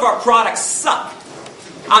 Some of our products suck.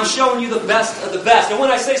 I'm showing you the best of the best. And when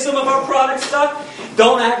I say some of our products suck,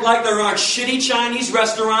 don't act like there aren't shitty Chinese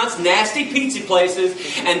restaurants, nasty pizza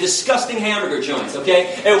places, and disgusting hamburger joints,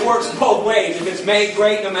 okay? It works both ways. If it's made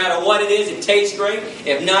great, no matter what it is, it tastes great.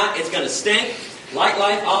 If not, it's going to stink. Light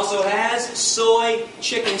Life also has soy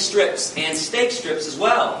chicken strips and steak strips as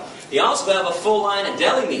well. They also have a full line of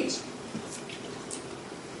deli meats.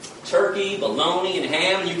 Turkey, bologna, and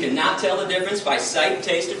ham. You cannot tell the difference by sight,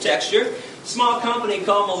 taste, or texture. A small company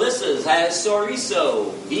called Melissa's has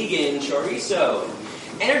chorizo, vegan chorizo.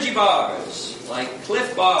 Energy bars, like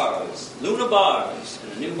Cliff Bars, Luna Bars.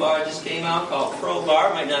 And a new bar just came out called Pro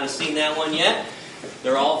Bar. Might not have seen that one yet.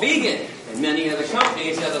 They're all vegan. And many other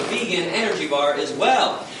companies have a vegan energy bar as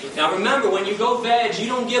well. Now remember, when you go veg, you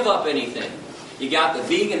don't give up anything. You got the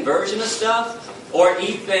vegan version of stuff, or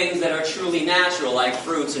eat things that are truly natural, like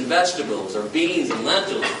fruits and vegetables, or beans and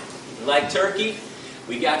lentils. You like turkey?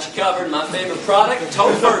 We got you covered. My favorite product,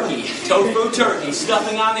 Tofurkey. Tofu turkey,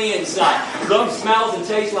 stuffing on the inside. Looks, smells, and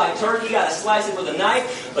tastes like turkey. Got to slice it with a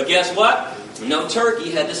knife. But guess what? No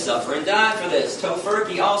turkey had to suffer and die for this.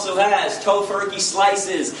 Tofurkey also has Tofurkey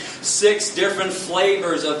slices. 6 different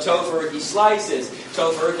flavors of Tofurkey slices.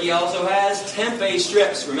 Tofurkey also has tempeh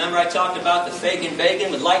strips. Remember I talked about the fake and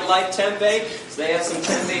bacon with Light Life tempeh? So they have some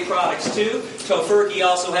tempeh products too. Tofurkey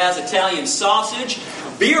also has Italian sausage,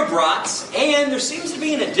 beer brats, and there seems to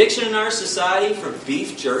be an addiction in our society for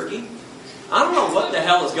beef jerky. I don't know what the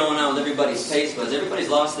hell is going on with everybody's taste buds. Everybody's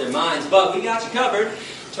lost their minds, but we got you covered.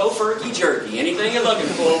 Tofurkey jerky. Anything you're looking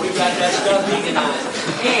for, we've got that stuff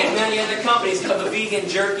veganized. And many other companies have a vegan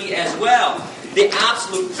jerky as well. The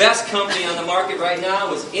absolute best company on the market right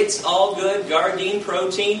now is It's All Good Gardein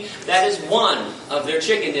Protein. That is 1 of their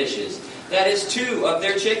chicken dishes. That is 2 of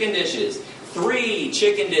their chicken dishes. 3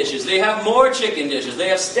 chicken dishes. They have more chicken dishes. They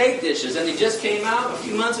have steak dishes. And they just came out a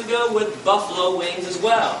few months ago with buffalo wings as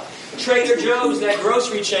well. Trader Joe's, that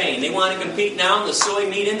grocery chain, they want to compete now in the soy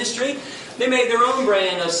meat industry. They made their own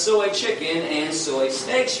brand of soy chicken and soy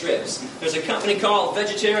steak strips. There's a company called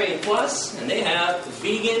Vegetarian Plus, and they have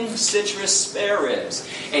vegan citrus spare ribs.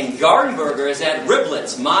 And Garden Burger has had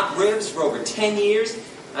riblets, mock ribs, for over 10 years.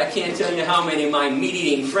 I can't tell you how many of my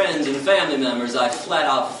meat-eating friends and family members I flat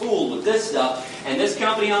out fooled with this stuff. And this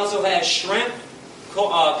company also has shrimp,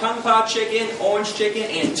 kung pao chicken, orange chicken,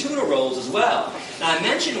 and tuna rolls as well. Now, I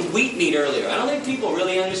mentioned wheat meat earlier. I don't think people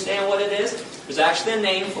really understand what it is. There's actually a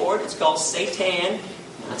name for it. It's called seitan.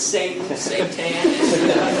 Not Satan, seitan.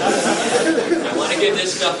 I want to give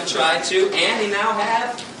this stuff a try, too. And they now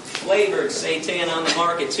have flavored seitan on the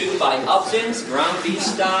market, too, by Upton's, ground beef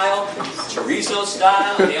style, chorizo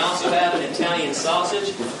style. They also have an Italian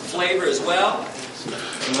sausage flavor as well.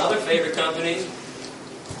 Some other favorite companies.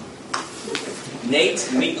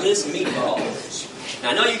 Nate's Meatless Meatballs.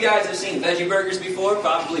 Now, I know you guys have seen veggie burgers before,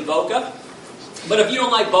 probably Boca. But if you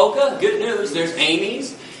don't like Boca, good news, there's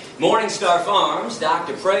Amy's, Morningstar Farms,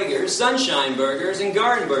 Dr. Prager's, Sunshine Burgers, and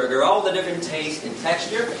Garden Burger, all the different taste and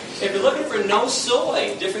texture. If you're looking for no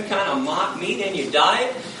soy, different kind of mock meat in your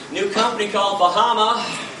diet, new company called Bahama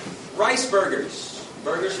Rice Burgers,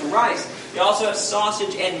 burgers from rice. They also have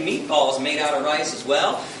sausage and meatballs made out of rice as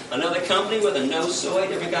well. Another company with a no soy,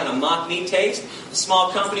 different kind of mock meat taste. A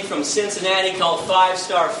small company from Cincinnati called 5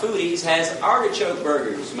 Star Foodies has artichoke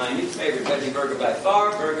burgers. My new favorite veggie burger by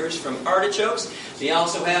far, burgers from artichokes. They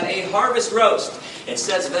also have a harvest roast. It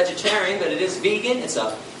says vegetarian, but it is vegan. It's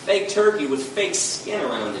a fake turkey with fake skin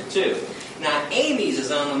around it too. Now, Amy's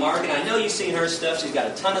is on the market. I know you've seen her stuff. She's got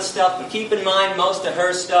a ton of stuff, but keep in mind most of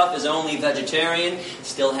her stuff is only vegetarian.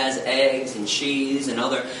 Still has eggs and cheese and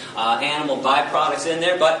other animal byproducts in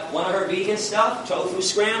there, but one of her vegan stuff, tofu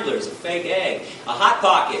scramblers, a fake egg, a Hot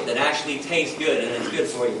Pocket that actually tastes good and it's good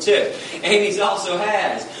for you too. Amy's also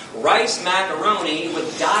has rice macaroni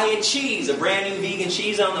with diet cheese, a brand new vegan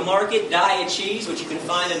cheese on the market, diet cheese, which you can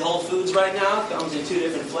find in Whole Foods right now. Comes in 2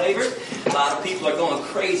 different flavors. A lot of people are going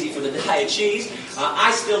crazy for the diet cheese.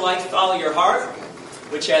 I still like Follow Your Heart,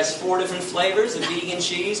 which has 4 different flavors of vegan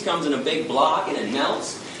cheese. Comes in a big block and it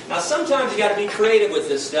melts. Now sometimes you got to be creative with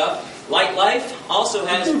this stuff. Light Life also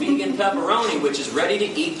has vegan pepperoni, which is ready to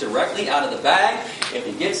eat directly out of the bag. If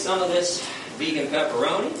you get some of this vegan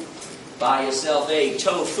pepperoni, buy yourself a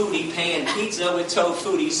Tofutti pan pizza with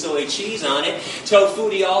Tofutti soy cheese on it.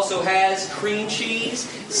 Tofutti also has cream cheese,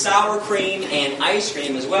 sour cream, and ice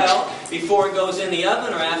cream as well. Before it goes in the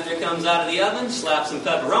oven or after it comes out of the oven, slap some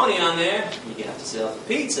pepperoni on there, you got yourself a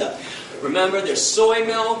pizza. Remember, there's soy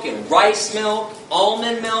milk and rice milk,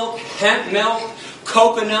 almond milk, hemp milk,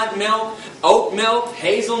 coconut milk, oat milk,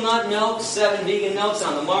 hazelnut milk, 7 vegan milks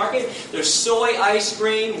on the market. There's soy ice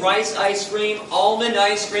cream, rice ice cream, almond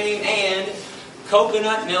ice cream, and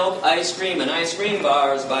coconut milk ice cream and ice cream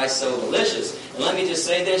bars by So Delicious. And let me just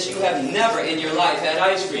say this, you have never in your life had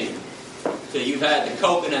ice cream till you've had the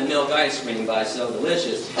coconut milk ice cream by So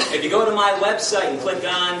Delicious. If you go to my website and click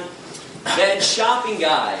on Veg Shopping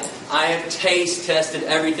Guide, I have taste tested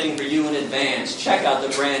everything for you in advance. Check out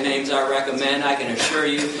the brand names I recommend. I can assure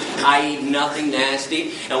you I eat nothing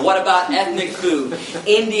nasty. And what about ethnic food,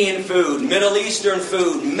 Indian food, Middle Eastern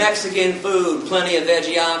food, Mexican food? Plenty of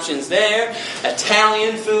veggie options there.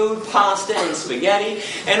 Italian food, pasta and spaghetti.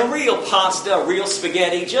 And real pasta, real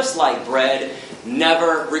spaghetti, just like bread,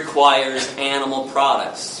 never requires animal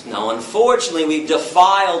products. Now, unfortunately, we've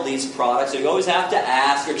defiled these products, so you always have to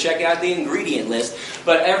ask or check out the ingredient list.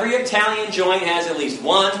 But every Italian joint has at least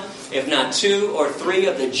 1, if not 2 or 3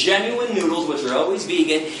 of the genuine noodles, which are always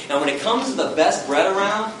vegan. And when it comes to the best bread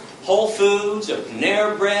around, Whole Foods or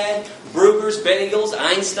Panera Bread, Bruegger's Bagels,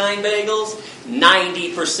 Einstein Bagels,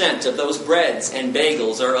 90% of those breads and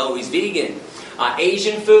bagels are always vegan.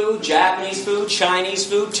 Asian food, Japanese food, Chinese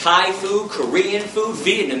food, Thai food, Korean food,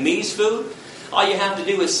 Vietnamese food. All you have to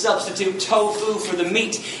do is substitute tofu for the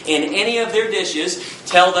meat in any of their dishes.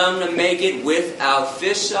 Tell them to make it without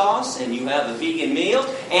fish sauce, and you have a vegan meal.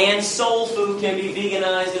 And soul food can be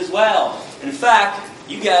veganized as well. In fact,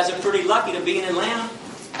 you guys are pretty lucky to be in Atlanta.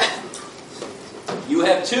 You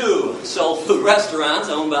have 2 soul food restaurants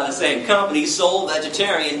owned by the same company, Soul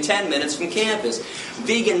Vegetarian, 10 minutes from campus.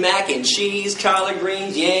 Vegan mac and cheese, collard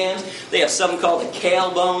greens, yams. They have something called a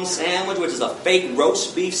kale bone sandwich, which is a fake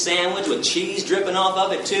roast beef sandwich with cheese dripping off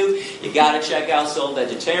of it too. You got to check out Soul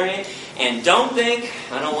Vegetarian. And don't think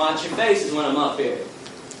I don't watch your faces when I'm up here.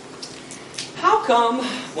 How come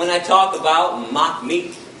when I talk about mock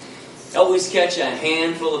meat, I always catch a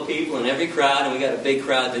handful of people in every crowd, and we got a big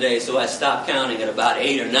crowd today, so I stopped counting at about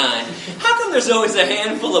 8 or 9. How come there's always a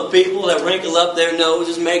handful of people that wrinkle up their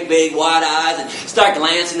noses, make big wide eyes, and start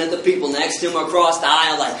glancing at the people next to them across the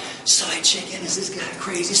aisle like, soy chicken, is this guy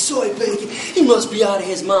crazy? Soy bacon, he must be out of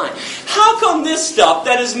his mind. How come this stuff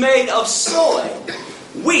that is made of soy,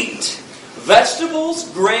 wheat, vegetables,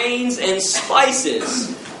 grains, and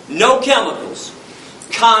spices, no chemicals,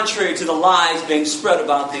 contrary to the lies being spread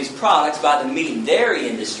about these products by the meat and dairy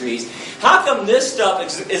industries, how come this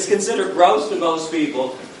stuff is considered gross to most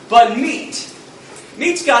people, but meat's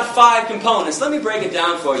got 5 components. Let me break it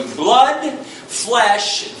down for you. Blood,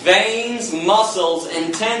 flesh, veins, muscles,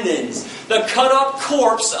 and tendons. The cut-up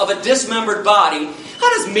corpse of a dismembered body. How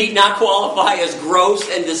does meat not qualify as gross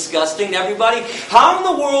and disgusting to everybody? How in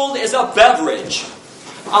the world is a beverage,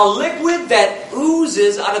 a liquid that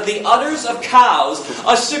oozes out of the udders of cows,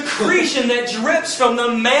 a secretion that drips from the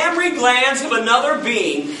mammary glands of another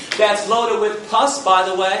being, that's loaded with pus, by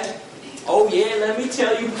the way? Oh yeah, let me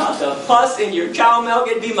tell you about the pus in your cow milk.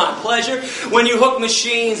 It'd be my pleasure. When you hook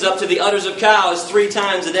machines up to the udders of cows 3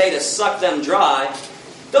 times a day to suck them dry,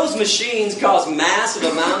 those machines cause massive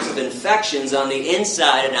amounts of infections on the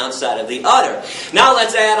inside and outside of the udder. Now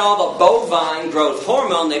let's add all the bovine growth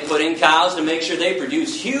hormone they put in cows to make sure they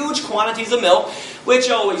produce huge quantities of milk, which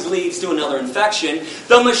always leads to another infection.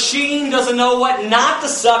 The machine doesn't know what not to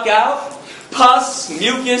suck out. Pus,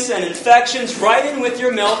 mucus, and infections right in with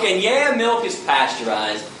your milk, and yeah, milk is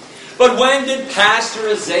pasteurized. But when did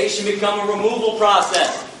pasteurization become a removal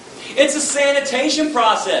process? It's a sanitation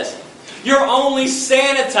process. You're only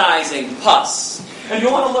sanitizing pus. And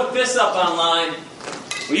you want to look this up online.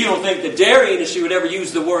 Well, you don't think the dairy industry would ever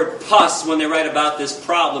use the word pus when they write about this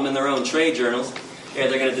problem in their own trade journals. Yeah,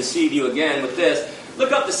 they're going to deceive you again with this.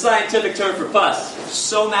 Look up the scientific term for pus.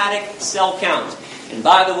 Somatic cell count. And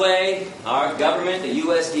by the way, our government, the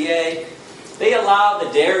USDA, they allow the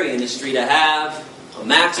dairy industry to have a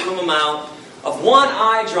maximum amount of 1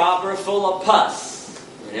 eyedropper full of pus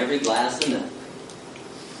in every glass of milk.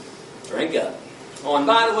 Drink up. Oh, and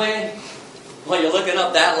by the way, while you're looking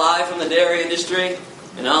up that lie from the dairy industry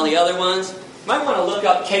and all the other ones, you might want to look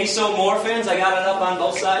up casomorphins. I got it up on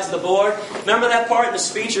both sides of the board. Remember that part in the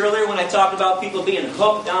speech earlier when I talked about people being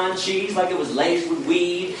hooked on cheese like it was laced with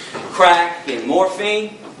weed, crack, and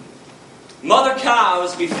morphine? Mother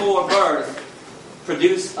cows before birth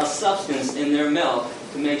produce a substance in their milk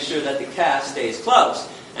to make sure that the calf stays close.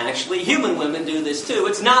 Actually, human women do this too.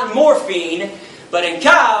 It's not morphine, but in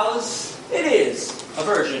cows, it is a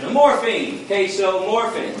version of morphine,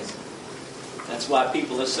 casomorphins. That's why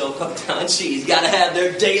people are so hooked on cheese. Got to have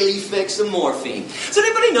their daily fix of morphine. Does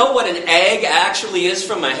anybody know what an egg actually is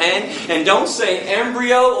from a hen? And don't say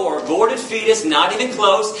embryo or aborted fetus, not even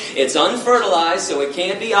close. It's unfertilized, so it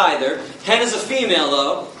can't be either. Hen is a female,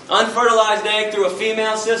 though. Unfertilized egg through a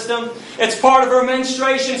female system. It's part of her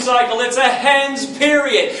menstruation cycle. It's a hen's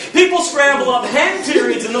period. People scramble up hen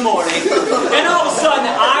periods in the morning, and all of a sudden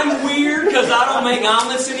I'm weird because I don't make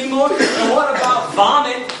omelets anymore. And what about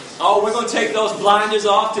vomit? Oh, we're going to take those blinders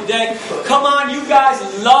off today. Come on, you guys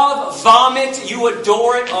love vomit. You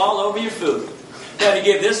adore it all over your food. Got to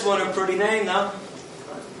give this one a pretty name, though.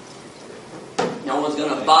 No one's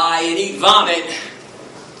going to buy and eat vomit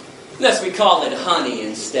unless we call it honey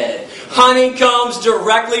instead. Honey comes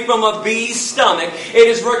directly from a bee's stomach. It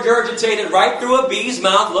is regurgitated right through a bee's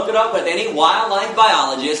mouth. Look it up with any wildlife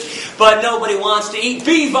biologist. But nobody wants to eat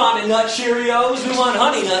bee vomit nut Cheerios. We want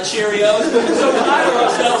honey nut Cheerios. So we hire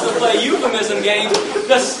ourselves to play euphemism games.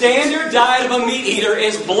 The standard diet of a meat eater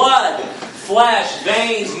is blood, flesh,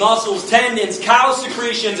 veins, muscles, tendons, cow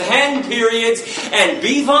secretions, hen periods, and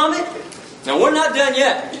bee vomit. Now, we're not done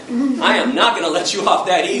yet. I am not going to let you off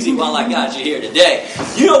that easy while I got you here today.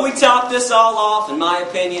 You know, we top this all off, in my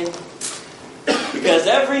opinion, because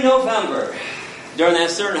every November, during that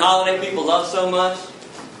certain holiday people love so much,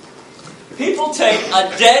 people take a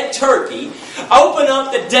dead turkey, open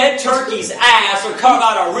up the dead turkey's ass, or carve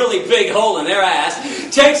out a really big hole in their ass,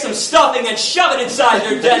 take some stuffing and shove it inside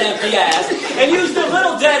their dead empty ass, and use their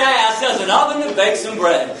little dead ass as an oven to bake some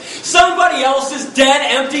bread. Somebody else's dead,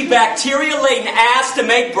 empty, bacteria-laden ass to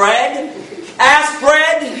make bread? Ass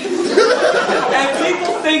bread? And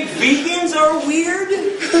people think vegans are weird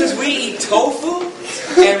because we eat tofu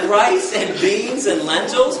and rice and beans and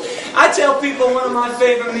lentils. I tell people one of my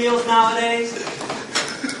favorite meals nowadays,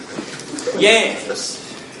 yams.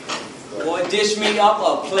 Boy, dish me up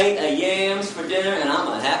a plate of yams for dinner and I'm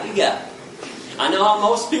a happy guy. I know how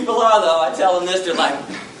most people are, though. I tell them this, they're like,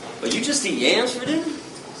 "But you just eat yams for dinner?"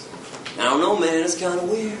 I don't know, man, it's kind of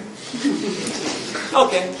weird.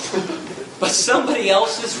 Okay. But somebody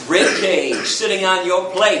else's rib cage sitting on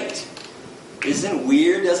your plate isn't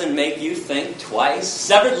weird, doesn't make you think twice.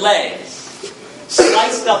 Severed legs,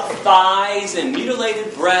 sliced up thighs, and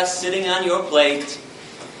mutilated breasts sitting on your plate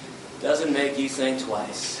doesn't make you think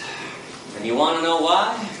twice. And you want to know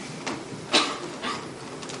why?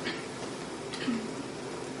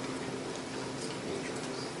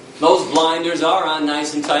 Those blinders are on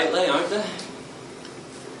nice and tightly, aren't they?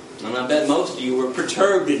 And I bet most of you were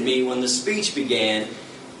perturbed at me when the speech began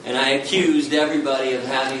and I accused everybody of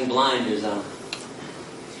having blinders on.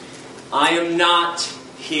 I am not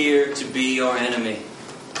here to be your enemy.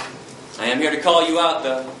 I am here to call you out,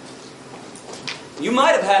 though. You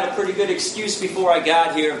might have had a pretty good excuse before I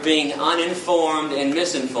got here of being uninformed and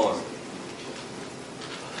misinformed.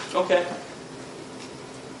 Okay.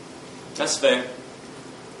 That's fair.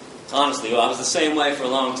 Honestly, I was the same way for a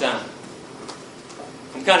long time.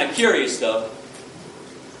 I'm kind of curious, though.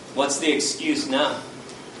 What's the excuse now?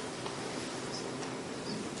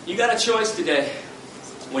 You got a choice today.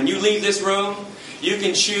 When you leave this room, you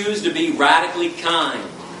can choose to be radically kind.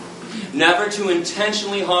 Never to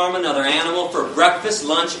intentionally harm another animal for breakfast,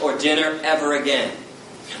 lunch, or dinner ever again.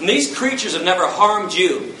 And these creatures have never harmed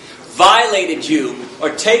you, violated you,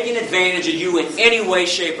 or taken advantage of you in any way,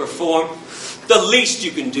 shape, or form. The least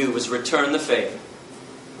you can do is return the favor.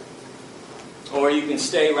 Or you can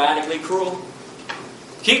stay radically cruel.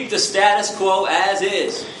 Keep the status quo as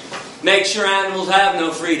is. Make sure animals have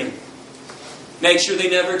no freedom. Make sure they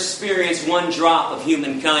never experience one drop of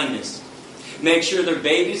human kindness. Make sure their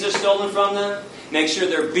babies are stolen from them. Make sure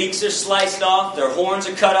their beaks are sliced off, their horns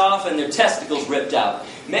are cut off, and their testicles ripped out.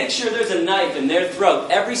 make sure there's a knife in their throat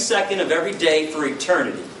every second of every day for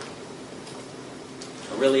eternity.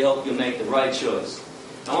 I really hope you'll make the right choice.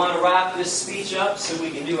 I want to wrap this speech up so we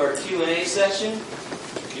can do our Q&A session.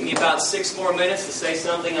 Give me about 6 more minutes to say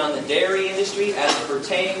something on the dairy industry as it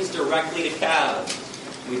pertains directly to cows.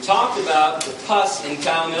 We talked about the pus in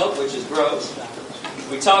cow milk, which is gross.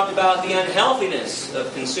 We talked about the unhealthiness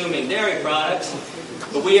of consuming dairy products,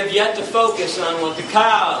 but we have yet to focus on what the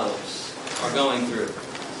cows are going through.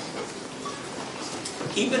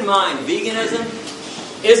 Keep in mind, veganism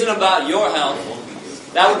isn't about your health.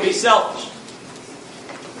 That would be selfish.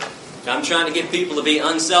 I'm trying to get people to be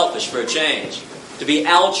unselfish for a change, to be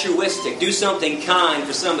altruistic, do something kind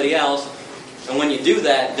for somebody else, and when you do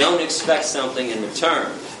that, don't expect something in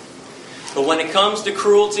return. But when it comes to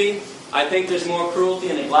cruelty, I think there's more cruelty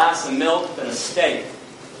in a glass of milk than a steak.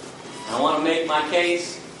 I want to make my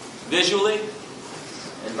case visually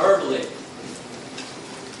and verbally.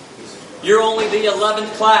 You're only the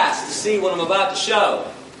 11th class to see what I'm about to show,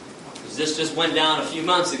 because this just went down a few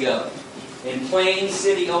months ago in Plain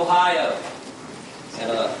City, Ohio, at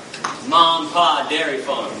a mom and pa dairy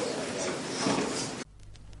farm.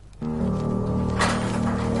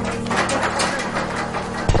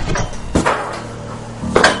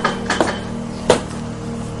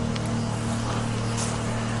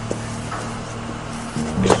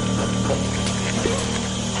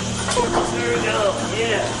 There we go,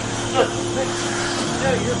 yeah.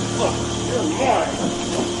 Now you're fucked. You're mine.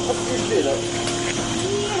 Fuck your shit up.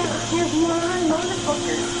 Yeah, you're mine,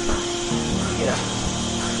 motherfucker. Yeah.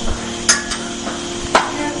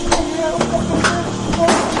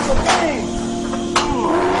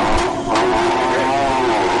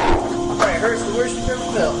 Alright, hurts the worst you've ever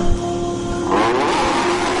felt.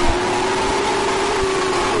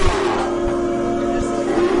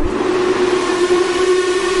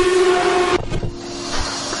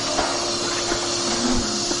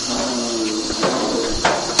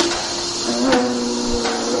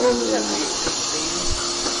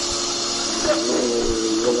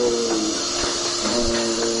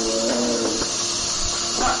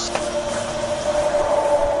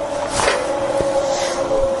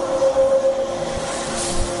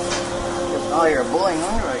 Oh, you're a boy,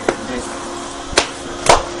 huh? Right.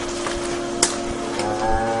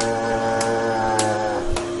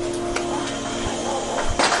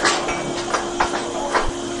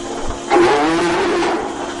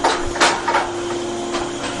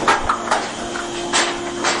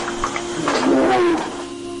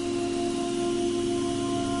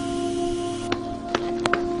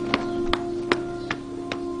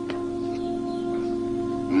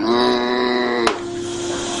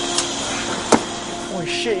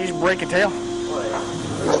 Shit, you just break a tail? What?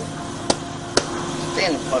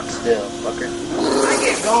 Stand the fuck still, fucker. I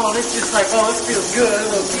get going, it's just like, oh, this feels good.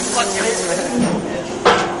 It'll keep fucking it.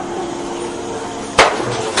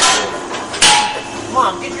 Come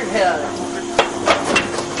on, get your head out of there.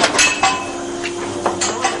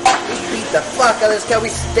 We beat the fuck out of this cow. We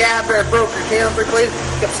stabbed her, broke her tail in 3 places,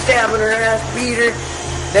 kept stabbing her ass, beat her.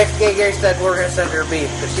 Next day, Gary said we're going to send her a beef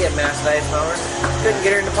because she had mastitis power. Couldn't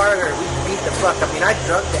get her in the parlor. We beat the fuck. I mean, I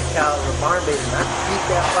drug that cow in the barn basement. I beat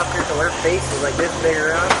that fucker till her face was like this big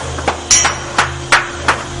around.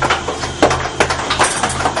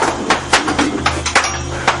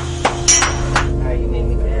 Alright, you made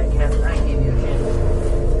me mad, Captain. I gave you a chance.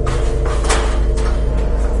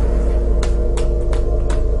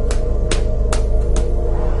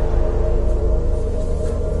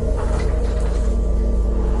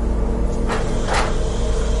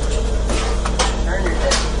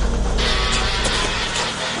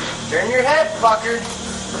 Turn your head, fucker.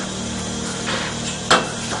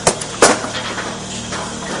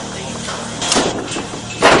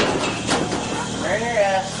 Turn your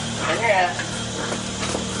ass. Turn your ass.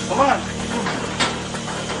 Come on.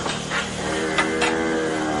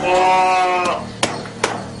 Oh.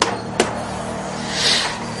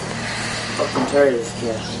 Fucking tired of this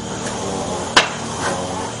kid.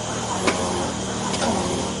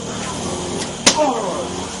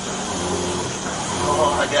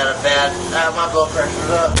 Oh, I got it bad. My blood pressure's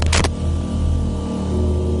up.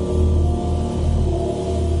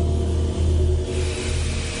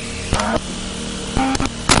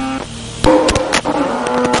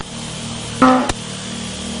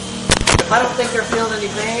 If I don't think they're feeling any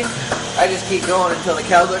pain, I just keep going until the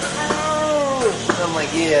cow's like, oh. I'm like,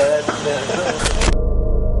 yeah, that's it.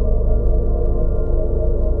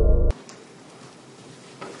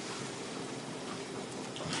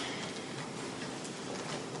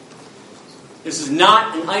 This is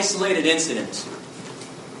not an isolated incident.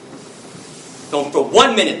 Don't for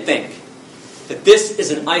 1 minute think that this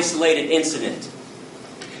is an isolated incident.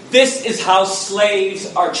 This is how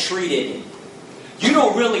slaves are treated. You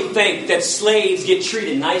don't really think that slaves get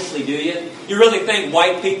treated nicely, do you? You really think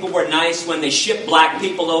white people were nice when they shipped black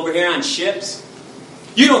people over here on ships?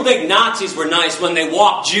 You don't think Nazis were nice when they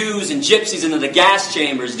walked Jews and gypsies into the gas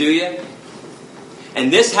chambers, do you?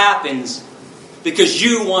 And this happens because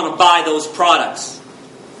you want to buy those products.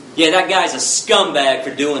 Yeah, that guy's a scumbag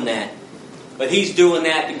for doing that. But he's doing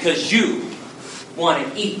that because you want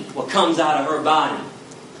to eat what comes out of her body.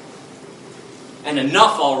 And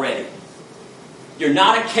enough already. You're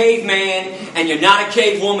not a caveman and you're not a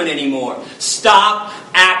cavewoman anymore. Stop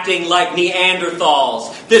acting like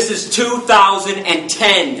Neanderthals. This is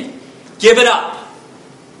 2010. Give it up.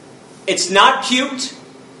 It's not cute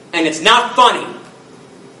and it's not funny.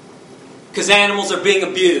 Because animals are being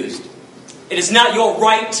abused. It is not your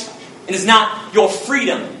right. It is not your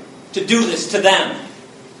freedom to do this to them.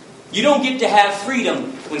 You don't get to have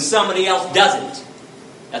freedom when somebody else doesn't.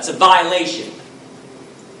 That's a violation.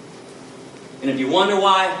 And if you wonder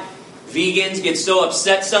why vegans get so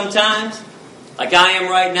upset sometimes, like I am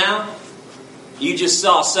right now, you just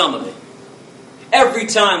saw some of it. Every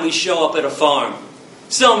time we show up at a farm,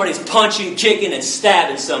 somebody's punching, kicking, and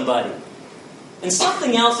stabbing somebody. And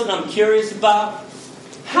something else that I'm curious about,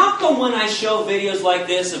 how come when I show videos like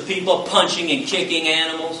this of people punching and kicking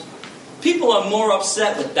animals, people are more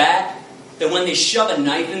upset with that than when they shove a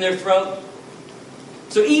knife in their throat?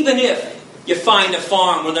 So even if you find a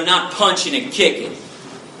farm where they're not punching and kicking,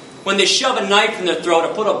 when they shove a knife in their throat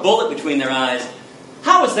or put a bullet between their eyes,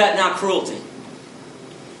 how is that not cruelty?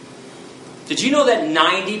 Did you know that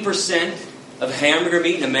 90% of hamburger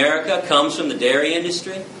meat in America comes from the dairy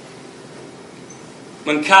industry?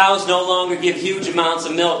 When cows no longer give huge amounts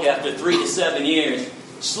of milk after 3 to 7 years,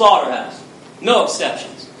 slaughterhouse, no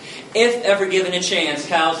exceptions. If ever given a chance,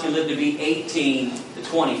 cows can live to be 18 to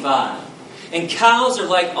 25. And cows are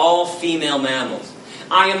like all female mammals.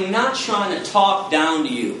 I am not trying to talk down to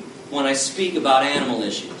you when I speak about animal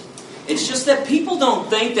issues. It's just that people don't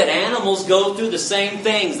think that animals go through the same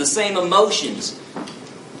things, the same emotions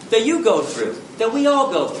that you go through, that we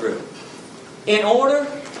all go through. In order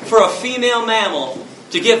for a female mammal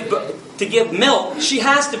to give milk, she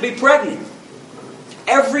has to be pregnant.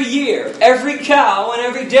 Every year, every cow and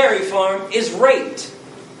every dairy farm is raped.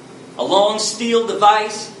 A long steel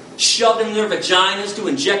device shoved in their vaginas to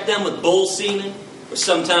inject them with bull semen, or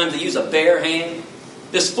sometimes they use a bare hand.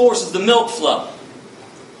 This forces the milk flow.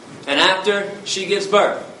 And after she gives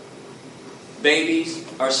birth, babies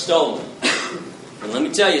are stolen. And let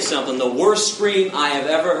me tell you something, the worst scream I have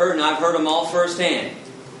ever heard, and I've heard them all firsthand.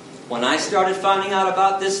 When I started finding out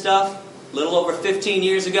about this stuff, a little over 15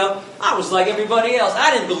 years ago, I was like everybody else.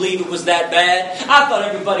 I didn't believe it was that bad. I thought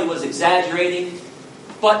everybody was exaggerating.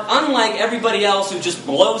 But unlike everybody else who just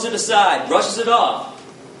blows it aside, brushes it off,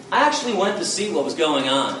 I actually went to see what was going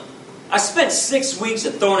on. I spent 6 weeks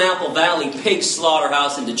at Thornapple Valley Pig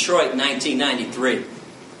Slaughterhouse in Detroit in 1993.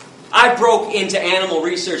 I broke into animal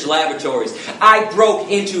research laboratories. I broke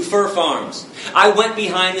into fur farms. I went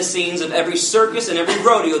behind the scenes of every circus and every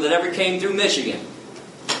rodeo that ever came through Michigan.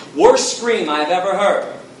 Worst scream I've ever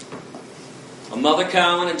heard. A mother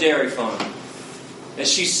cow on a dairy farm. As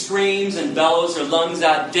she screams and bellows her lungs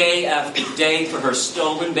out day after day for her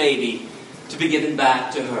stolen baby to be given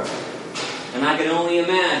back to her. And I can only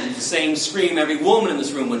imagine the same scream every woman in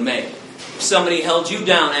this room would make if somebody held you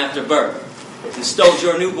down after birth and stole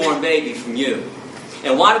your newborn baby from you.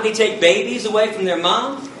 And why did they take babies away from their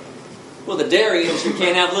moms? Well, the dairy industry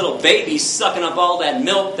can't have little babies sucking up all that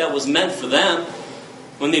milk that was meant for them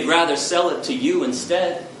when they'd rather sell it to you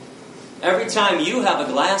instead. Every time you have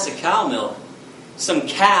a glass of cow milk, some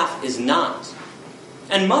calf is not.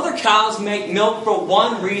 And mother cows make milk for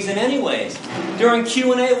one reason anyways. During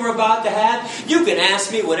Q&A we're about to have, you can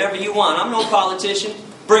ask me whatever you want. I'm no politician.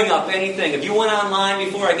 Bring up anything. If you went online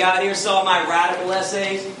before I got here, saw my radical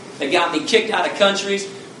essays that got me kicked out of countries,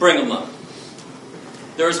 bring them up.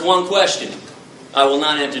 There's one question I will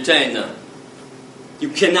not entertain, though. You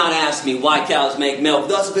cannot ask me why cows make milk.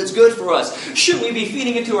 Thus, if it's good for us, shouldn't we be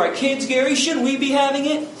feeding it to our kids, Gary? Shouldn't we be having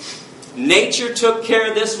it? Nature took care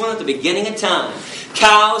of this one at the beginning of time.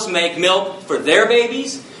 Cows make milk for their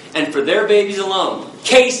babies and for their babies alone.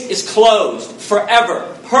 Case is closed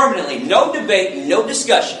forever, permanently. No debate, no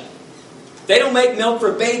discussion. They don't make milk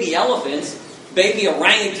for baby elephants, baby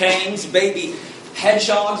orangutans, baby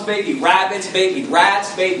hedgehogs, baby rabbits, baby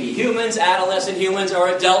rats, baby humans, adolescent humans, or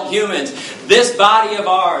adult humans. This body of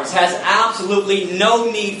ours has absolutely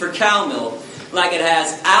no need for cow milk, like it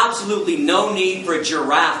has absolutely no need for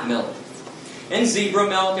giraffe milk. and zebra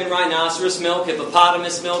milk, and rhinoceros milk,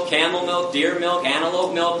 hippopotamus milk, camel milk, deer milk,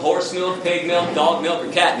 antelope milk, horse milk, pig milk, dog milk,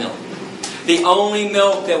 or cat milk. The only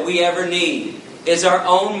milk that we ever need is our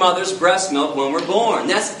own mother's breast milk when we're born.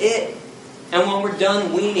 That's it. And when we're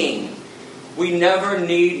done weaning, we never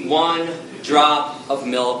need one drop of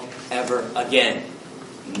milk ever again.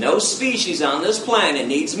 No species on this planet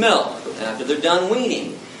needs milk after they're done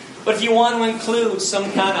weaning. But if you want to include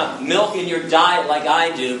some kind of milk in your diet like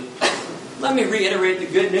I do, let me reiterate the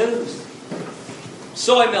good news.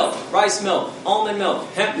 Soy milk, rice milk, almond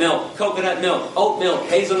milk, hemp milk, coconut milk, oat milk,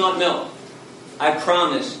 hazelnut milk. I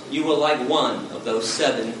promise you will like one of those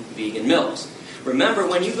 7 vegan milks. Remember,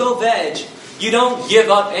 when you go veg, you don't give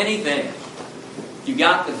up anything. You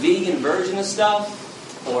got the vegan version of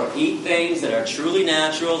stuff, or eat things that are truly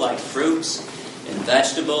natural, like fruits and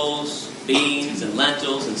vegetables, beans and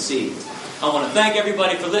lentils and seeds. I want to thank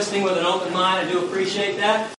everybody for listening with an open mind. I do appreciate that.